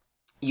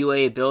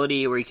UA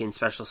ability where you can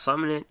special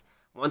summon it.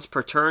 Once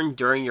per turn,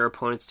 during your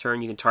opponent's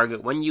turn, you can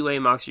target one UA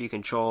monster you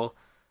control.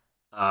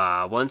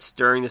 Once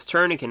during this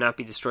turn, it cannot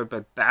be destroyed by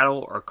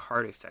battle or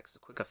card effects, a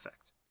quick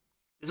effect.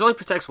 This only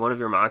protects one of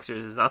your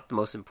monsters. It's not the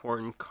most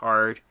important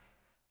card.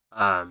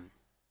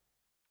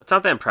 It's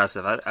not that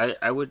impressive.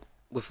 I would,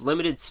 with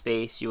limited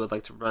space, you would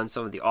like to run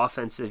some of the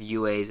offensive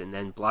UAs and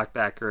then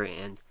Blockbacker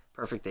and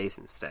Perfect Ace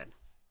instead.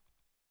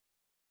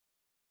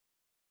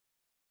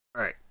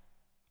 Alright.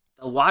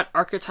 The Watt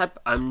archetype,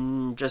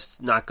 I'm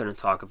just not going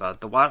to talk about.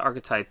 The Watt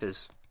archetype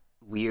is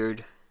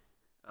weird.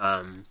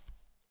 You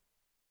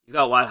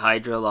got Watt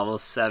Hydra, level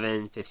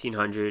 7,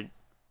 1500,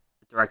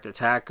 direct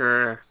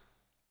attacker.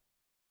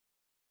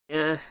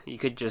 Yeah, you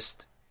could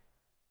just,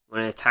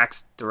 when it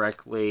attacks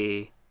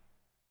directly,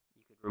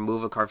 you could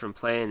remove a card from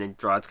play and then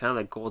draw. It's kind of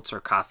like Gold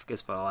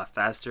Sarcophagus, but a lot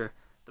faster.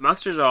 The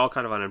monsters are all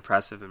kind of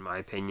unimpressive, in my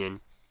opinion.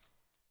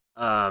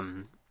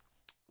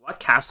 Watt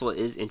Castle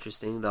is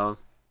interesting, though.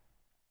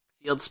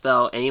 Field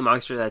spell, any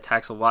monster that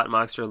attacks a Watt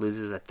monster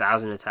loses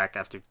 1000 attack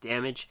after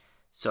damage.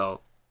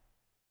 So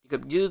you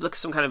could do like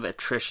some kind of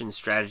attrition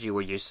strategy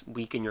where you just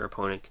weaken your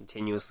opponent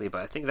continuously,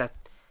 but I think that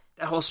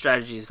whole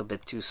strategy is a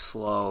bit too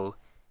slow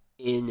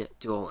in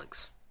Duel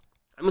Links.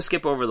 I'm going to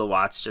skip over the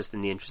Watts just in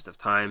the interest of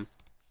time.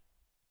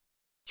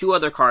 Two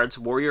other cards,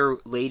 Warrior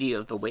Lady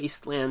of the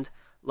Wasteland,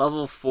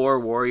 level 4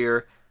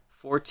 warrior,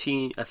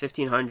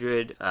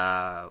 1500,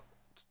 1100,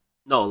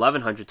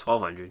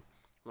 1200.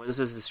 When this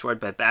is destroyed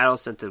by battle,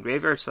 sent to the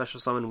graveyard,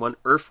 special summon one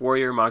Earth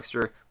Warrior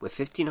monster with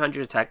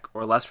 1500 attack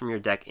or less from your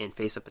deck and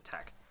face-up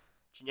attack.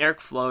 Generic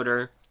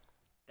floater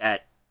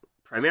that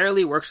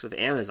primarily works with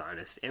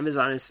Amazonists.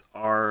 Amazonists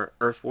are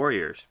Earth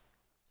Warriors.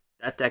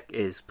 That deck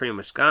is pretty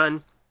much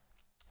gone.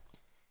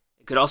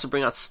 It could also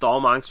bring out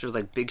stall monsters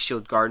like Big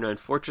Shield Gardener and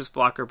Fortress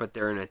Blocker, but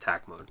they're in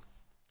attack mode.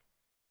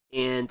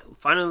 And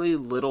finally,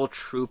 Little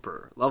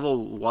Trooper.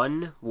 Level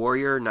 1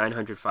 Warrior,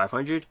 900,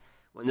 500.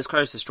 When this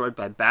card is destroyed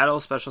by battle,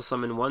 special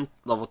summon one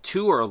level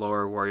 2 or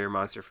lower warrior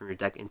monster from your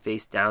deck and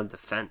face down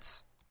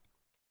defense.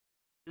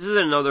 This is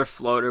another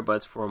floater, but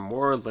it's for a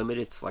more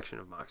limited selection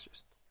of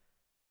monsters.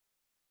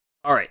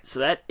 Alright, so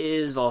that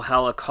is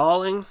Valhalla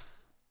Calling.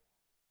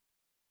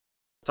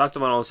 Talked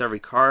about almost every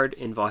card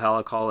in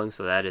Valhalla Calling,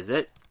 so that is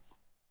it.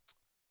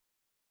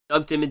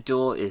 Doug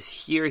Dimmadule is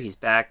here, he's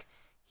back.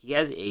 He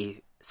has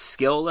a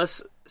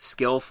skillless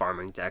skill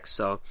farming deck,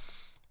 so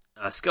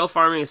skill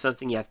farming is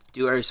something you have to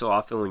do every so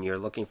often when you're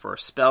looking for a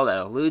spell that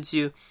eludes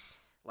you.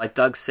 Like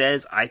Doug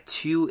says, I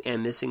too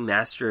am missing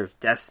Master of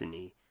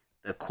Destiny,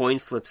 the coin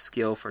flip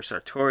skill for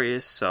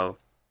Sartorius, so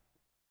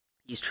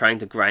he's trying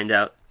to grind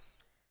out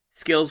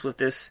skills with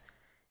this.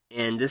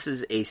 And this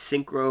is a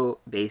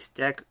synchro-based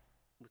deck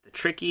with the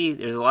tricky.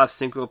 There's a lot of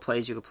synchro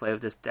plays you can play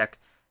with this deck.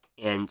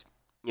 And,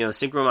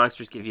 synchro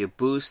monsters give you a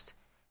boost.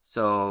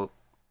 So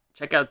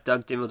check out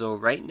Doug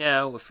Dimmadule right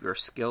now with your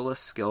skillless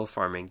skill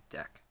farming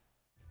deck.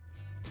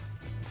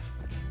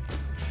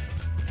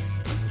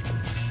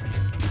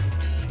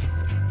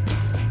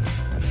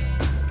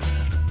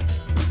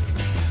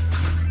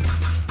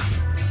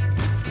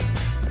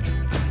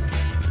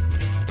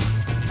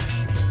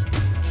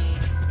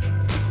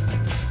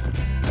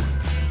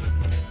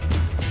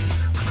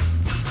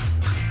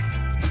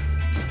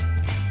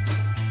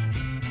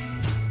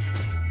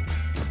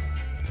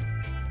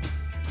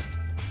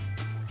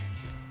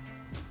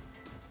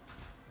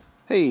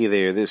 Hey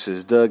there, this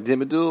is Doug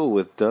Dimmadule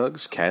with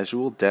Doug's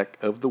Casual Deck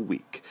of the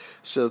Week.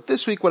 So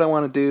this week what I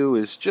want to do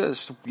is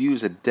just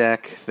use a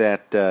deck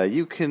that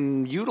you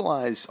can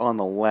utilize on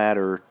the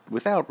ladder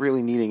without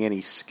really needing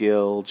any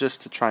skill,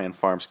 just to try and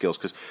farm skills.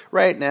 Because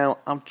right now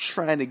I'm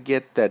trying to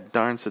get that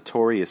darn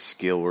Sartorius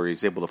skill where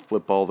he's able to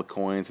flip all the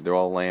coins and they're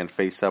all land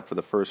face up for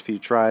the first few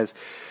tries.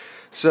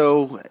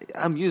 So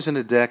I'm using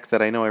a deck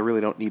that I know I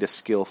really don't need a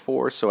skill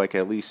for, so I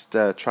can at least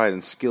try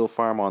and skill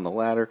farm on the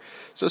ladder.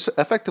 So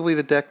effectively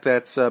the deck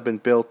that's been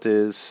built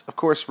is, of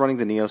course, running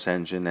the Neos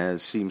engine,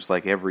 as seems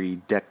like every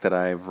deck that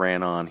I've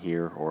ran on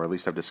here, or at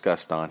least I've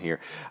discussed on here.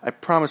 I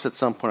promise at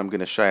some point I'm going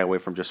to shy away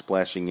from just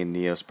splashing in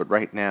Neos, but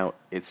right now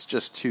it's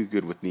just too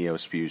good with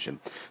Neos Fusion.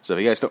 So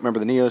if you guys don't remember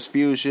the Neos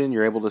Fusion,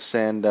 you're able to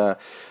send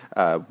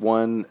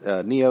one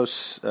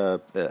Neos,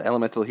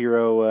 Elemental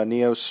Hero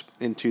Neos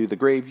into the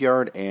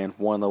graveyard, and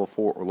one level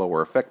 4 or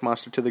lower effect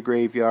monster to the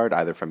graveyard,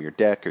 either from your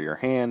deck or your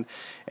hand,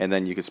 and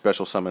then you can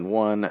special summon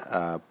one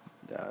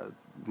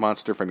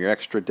monster from your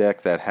extra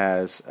deck that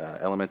has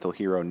Elemental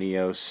Hero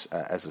Neos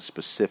as a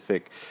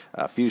specific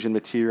fusion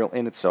material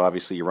in it. So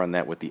obviously you run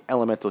that with the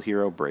Elemental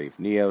Hero Brave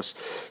Neos.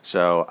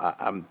 So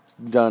I'm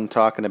done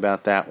talking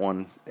about that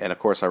one. And of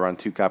course I run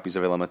 2 copies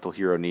of Elemental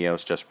Hero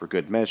Neos just for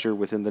good measure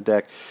within the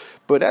deck.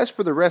 But as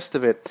for the rest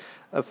of it,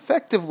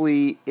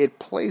 effectively it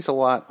plays a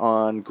lot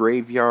on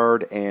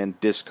graveyard and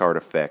discard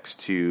effects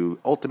to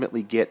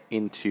ultimately get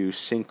into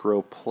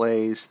synchro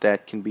plays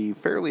that can be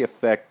fairly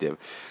effective.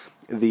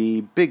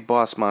 The big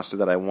boss monster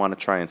that I want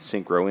to try and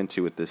synchro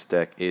into with this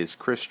deck is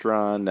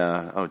Crystron,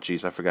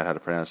 I forgot how to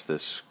pronounce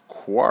this,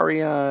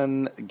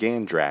 Quarion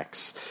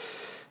Gandrax.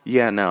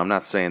 Yeah, no, I'm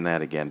not saying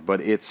that again, but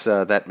it's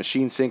that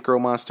machine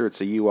synchro monster. It's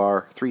a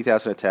UR,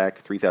 3,000 attack,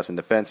 3,000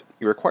 defense.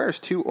 It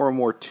requires 2 or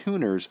more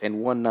tuners and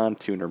 1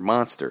 non-tuner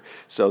monster.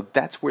 So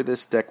that's where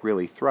this deck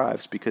really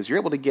thrives, because you're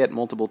able to get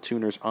multiple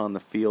tuners on the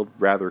field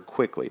rather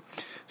quickly.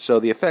 So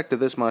the effect of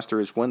this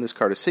monster is when this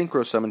card is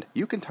synchro summoned,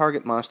 you can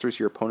target monsters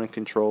your opponent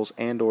controls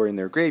and or in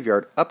their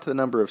graveyard up to the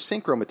number of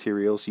synchro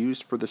materials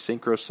used for the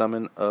synchro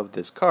summon of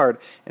this card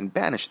and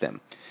banish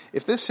them.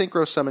 If this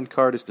synchro summon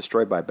card is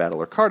destroyed by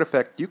battle or card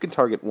effect, you can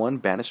target 1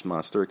 banished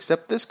monster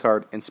except this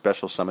card and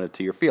special summon it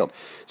to your field.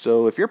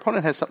 So if your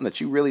opponent has something that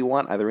you really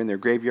want, either in their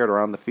graveyard or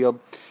on the field,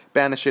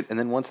 banish it, and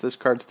then once this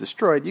card's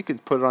destroyed, you can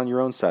put it on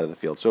your own side of the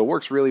field. So it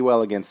works really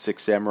well against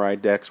 6 Samurai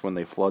decks when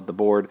they flood the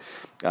board.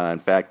 In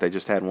fact, I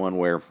just had one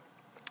where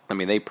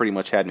they pretty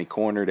much had me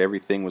cornered.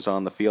 Everything was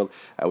on the field.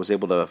 I was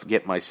able to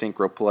get my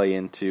synchro play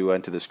into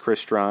this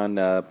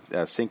Crystron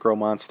synchro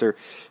monster,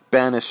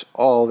 banish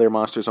all their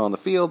monsters on the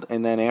field,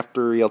 and then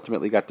after he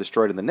ultimately got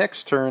destroyed in the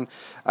next turn,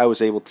 I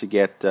was able to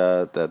get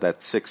that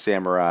 6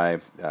 Samurai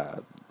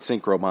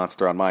synchro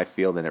monster on my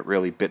field, and it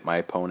really bit my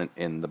opponent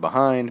in the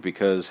behind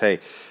because, hey,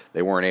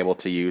 they weren't able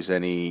to use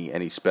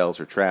any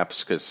spells or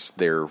traps because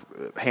their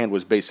hand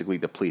was basically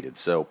depleted.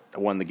 So I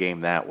won the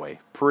game that way.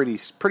 Pretty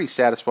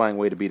satisfying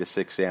way to beat a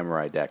 6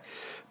 Samurai deck.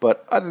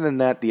 But other than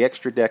that, the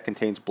extra deck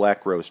contains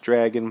Black Rose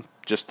Dragon,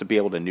 just to be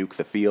able to nuke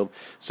the field.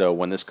 So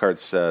when this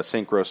card's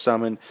synchro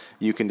summoned,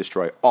 you can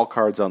destroy all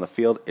cards on the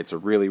field. It's a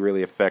really,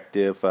 really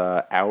effective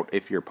out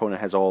if your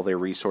opponent has all their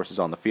resources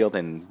on the field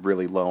and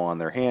really low on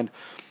their hand.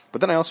 But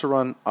then I also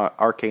run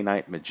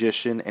Arcanite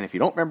Magician, and if you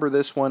don't remember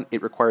this one,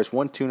 it requires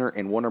 1 tuner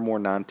and 1 or more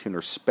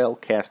non-tuner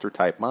spellcaster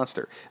type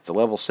monster. It's a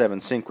level 7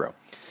 synchro.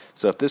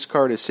 So if this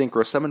card is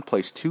synchro summoned,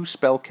 place 2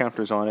 spell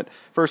counters on it.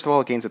 First of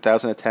all, it gains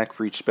 1,000 attack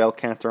for each spell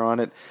counter on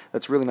it.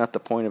 That's really not the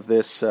point of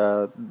this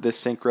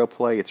synchro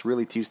play. It's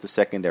really to use the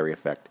secondary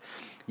effect.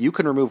 You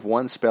can remove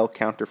 1 spell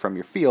counter from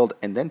your field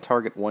and then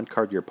target 1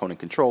 card your opponent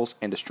controls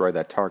and destroy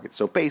that target.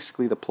 So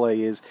basically the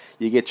play is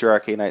you get your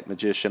Arcanite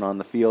Magician on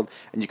the field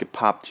and you could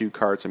pop 2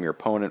 cards from your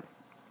opponent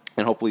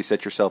and hopefully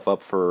set yourself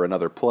up for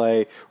another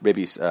play.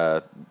 Maybe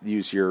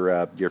use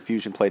your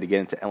fusion play to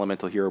get into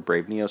Elemental Hero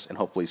Brave Neos and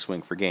hopefully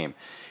swing for game.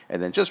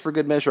 And then just for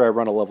good measure, I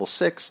run a level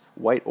 6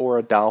 White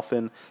Aura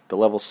Dolphin, the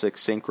level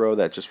 6 synchro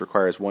that just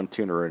requires 1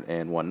 tuner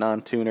and 1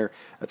 non-tuner.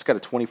 That's got a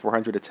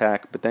 2,400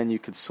 attack, but then you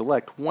could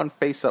select 1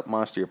 face-up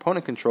monster your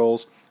opponent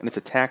controls, and its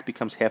attack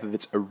becomes half of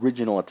its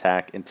original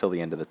attack until the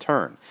end of the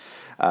turn.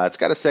 It's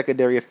got a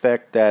secondary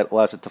effect that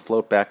allows it to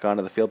float back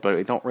onto the field, but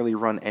it don't really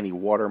run any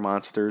water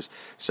monsters,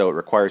 so it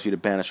requires you to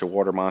banish a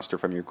water monster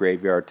from your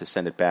graveyard to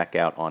send it back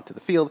out onto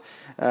the field.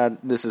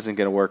 This isn't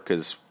going to work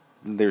because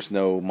there's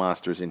no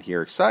monsters in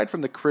here, aside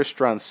from the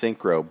Crystron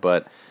Synchro,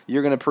 but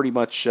you're going to pretty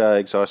much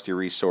exhaust your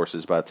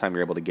resources by the time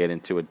you're able to get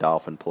into a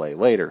Dolphin play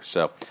later,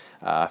 so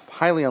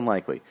highly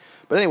unlikely.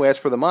 But anyway, as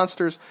for the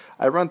monsters,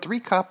 I run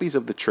 3 copies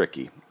of the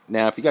Tricky.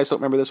 Now, if you guys don't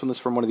remember this one, this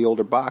is from one of the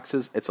older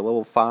boxes. It's a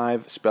level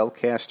 5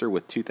 spellcaster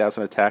with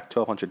 2,000 attack,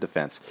 1,200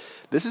 defense.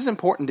 This is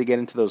important to get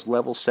into those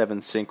level 7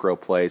 synchro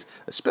plays,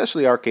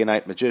 especially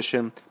Arcanite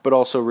Magician, but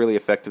also really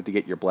effective to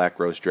get your Black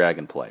Rose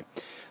Dragon play.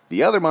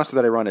 The other monster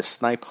that I run is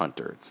Snipe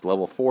Hunter. It's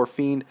level 4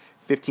 Fiend,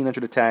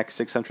 1,500 attack,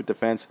 600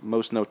 defense,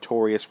 most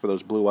notorious for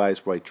those Blue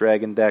Eyes White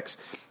Dragon decks.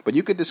 But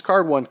you could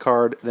discard 1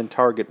 card, then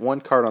target 1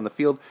 card on the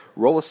field,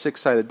 roll a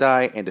 6-sided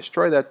die, and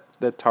destroy that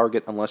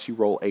target unless you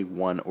roll a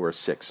 1 or a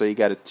 6. So you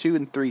got a 2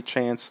 in 3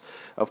 chance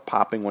of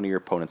popping one of your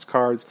opponent's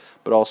cards,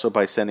 but also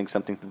by sending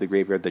something to the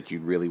graveyard that you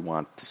really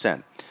want to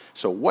send.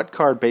 So what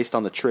card based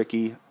on the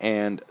Tricky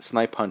and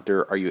Snipe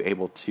Hunter are you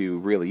able to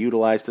really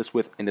utilize this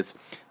with? And it's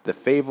the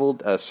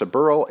Fabled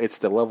Suburl. It's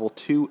the level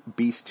 2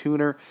 Beast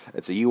Tuner.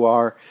 It's a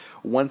UR,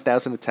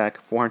 1,000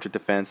 attack, 400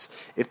 defense.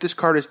 If this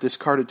card is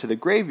discarded to the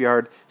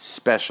graveyard,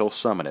 special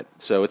summon it.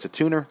 So it's a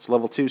tuner. It's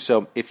level 2.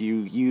 So if you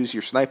use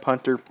your Snipe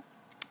Hunter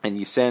and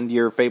you send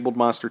your Fabled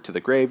monster to the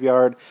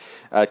graveyard,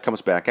 it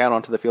comes back out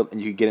onto the field, and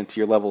you can get into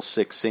your level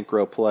 6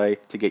 synchro play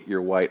to get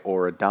your White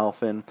Aura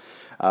Dolphin,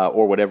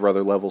 or whatever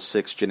other level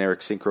 6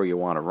 generic synchro you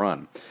want to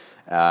run.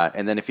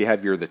 And then if you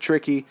have the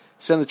Tricky,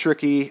 send the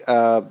Tricky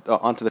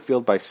onto the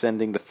field by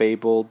sending the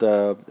Fabled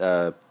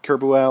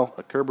Kerburel,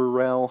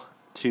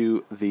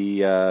 to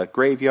the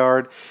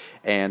graveyard,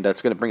 and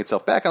it's going to bring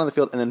itself back onto the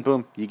field, and then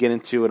boom, you get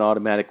into an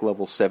automatic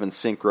level 7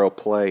 synchro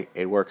play.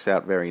 It works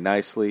out very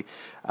nicely.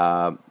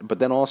 But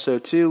then also,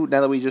 too,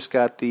 now that we just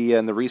got the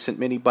recent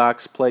mini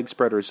box Plague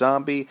Spreader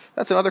Zombie,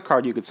 that's another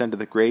card you could send to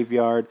the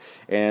graveyard,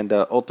 and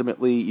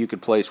ultimately you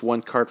could place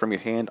one card from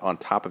your hand on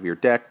top of your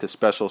deck to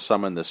special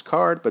summon this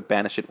card, but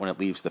banish it when it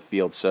leaves the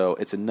field. So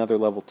it's another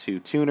level 2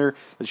 tuner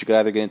that you could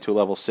either get into a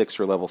level 6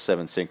 or level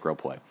 7 synchro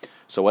play.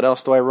 So what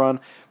else do I run?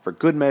 For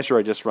good measure,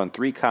 I just run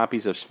 3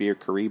 copies of Sphere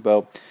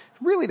Karibo,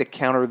 really to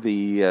counter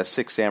the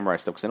 6 Samurai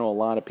stuff, because I know a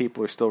lot of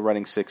people are still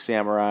running 6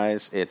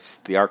 Samurais. It's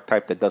the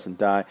archetype that doesn't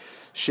die.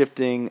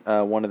 Shifting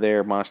one of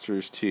their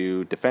monsters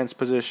to defense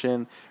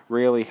position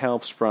really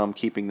helps from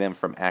keeping them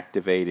from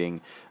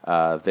activating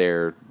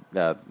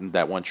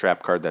that one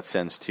trap card that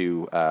sends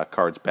 2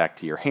 cards back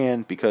to your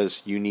hand,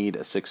 because you need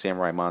a 6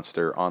 Samurai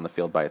monster on the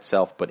field by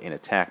itself, but in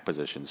attack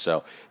position.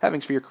 So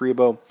having Sphere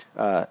Karibo,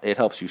 it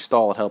helps you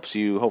stall. It helps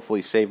you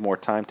hopefully save more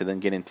time to then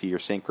get into your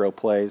synchro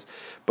plays.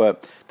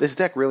 But this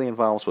deck really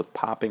involves with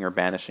popping or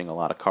banishing a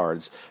lot of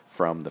cards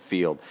from the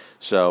field.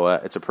 So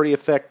it's a pretty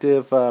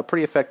effective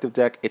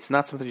deck. It's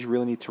not something you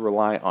really need to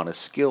rely on a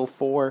skill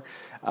for.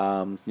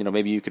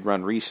 Maybe you could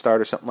run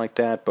Restart or something like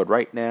that, but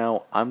right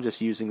now I'm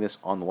just using this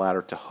on the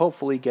ladder to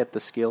hopefully get the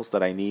skills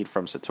that I need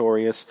from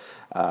Sartorius.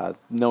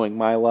 Knowing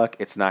my luck,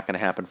 it's not going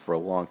to happen for a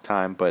long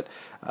time, but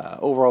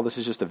overall this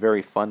is just a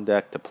very fun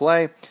deck to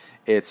play.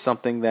 It's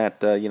something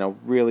that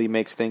really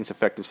makes things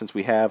effective, since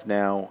we have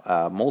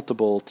now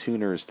multiple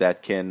tuners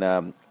that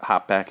can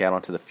hop back out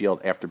onto the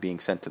field after being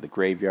sent to the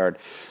graveyard.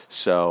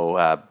 So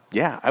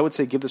I would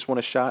say give this one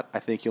a shot. I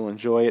think you'll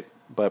enjoy it.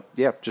 But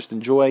yeah, just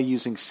enjoy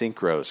using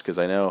synchros, because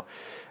I know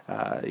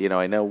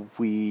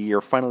we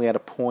are finally at a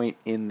point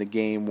in the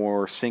game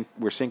where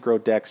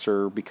synchro decks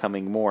are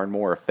becoming more and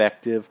more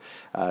effective.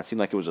 It seemed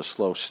like it was a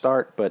slow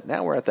start, but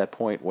now we're at that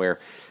point where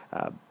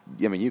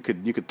you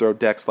could throw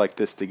decks like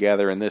this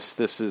together, and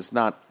this is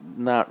not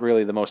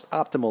really the most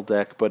optimal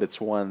deck, but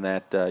it's one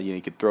that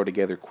you could throw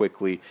together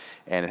quickly,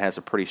 and it has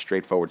a pretty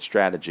straightforward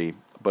strategy,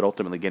 but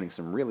ultimately getting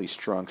some really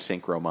strong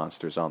synchro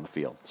monsters on the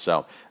field.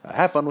 So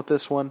have fun with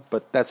this one,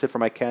 but that's it for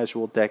my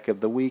casual deck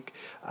of the week.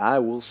 I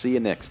will see you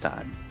next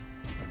time.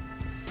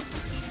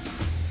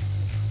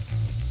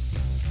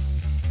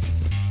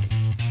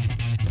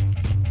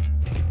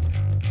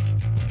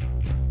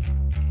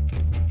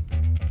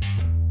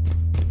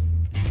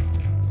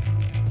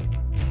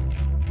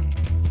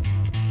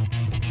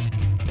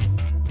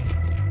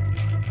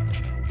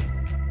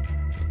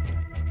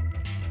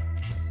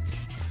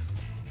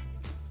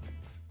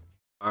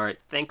 All right,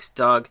 thanks,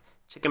 Doug.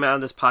 Check him out on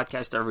this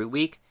podcast every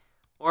week,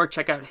 or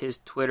check out his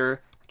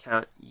Twitter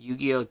account,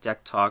 Yu-Gi-Oh!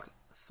 Deck Talk.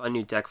 Fun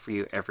new deck for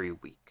you every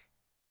week.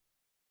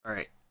 All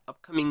right,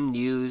 upcoming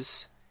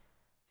news.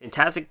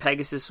 Fantastic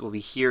Pegasus will be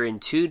here in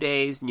 2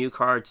 days. New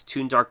cards,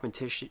 Toon Dark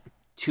Magician,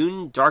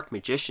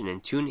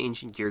 and Toon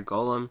Ancient Gear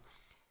Golem.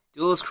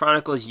 Duelist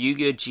Chronicles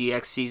Yu-Gi-Oh!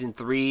 GX Season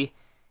 3,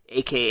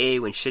 a.k.a.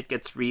 When Shit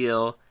Gets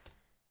Real.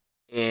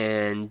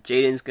 And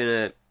Jaden's going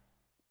to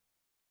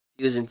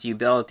fuse into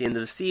Yubel at the end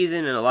of the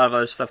season, and a lot of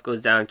other stuff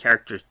goes down.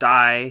 Characters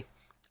die.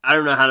 I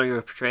don't know how they're going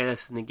to portray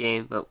this in the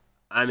game, but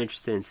I'm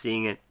interested in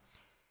seeing it.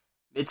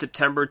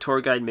 Mid-September,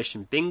 Tour Guide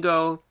Mission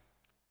Bingo.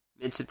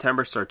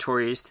 Mid-September,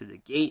 Sartorius to the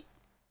Gate.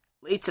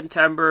 Late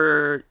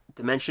September,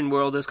 Dimension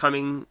World is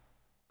coming.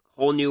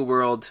 Whole new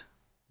world.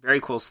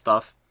 Very cool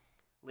stuff.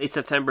 Late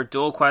September,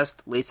 Duel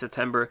Quest. Late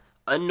September,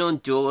 Unknown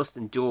Duelist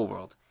and Duel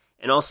World.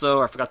 And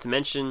also, I forgot to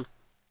mention,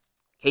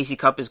 Casey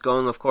Cup is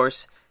going, of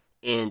course.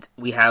 And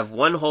we have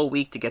 1 whole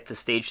week to get to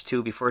Stage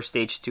 2 before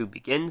Stage 2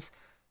 begins.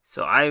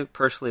 So I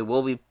personally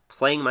will be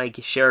playing my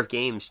share of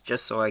games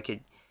just so I could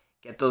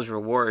get those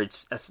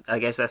rewards. I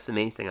guess that's the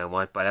main thing I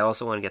want. But I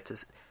also want to get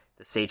to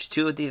the Stage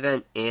 2 of the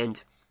event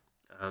and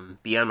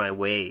be on my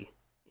way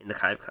in the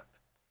Kybe Cup.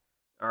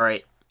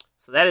 Alright,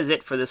 so that is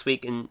it for this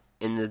week in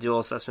the Dual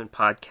Assessment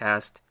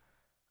Podcast.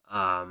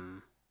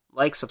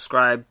 Like,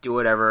 subscribe, do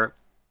whatever.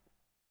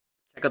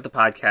 Check out the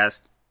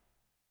podcast.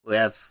 We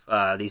have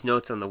these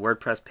notes on the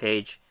WordPress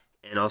page,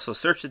 and also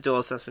search the Dual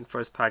Assessment for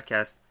this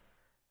podcast.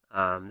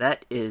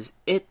 That is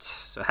it.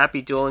 So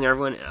happy dueling,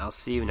 everyone, and I'll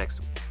see you next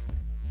week.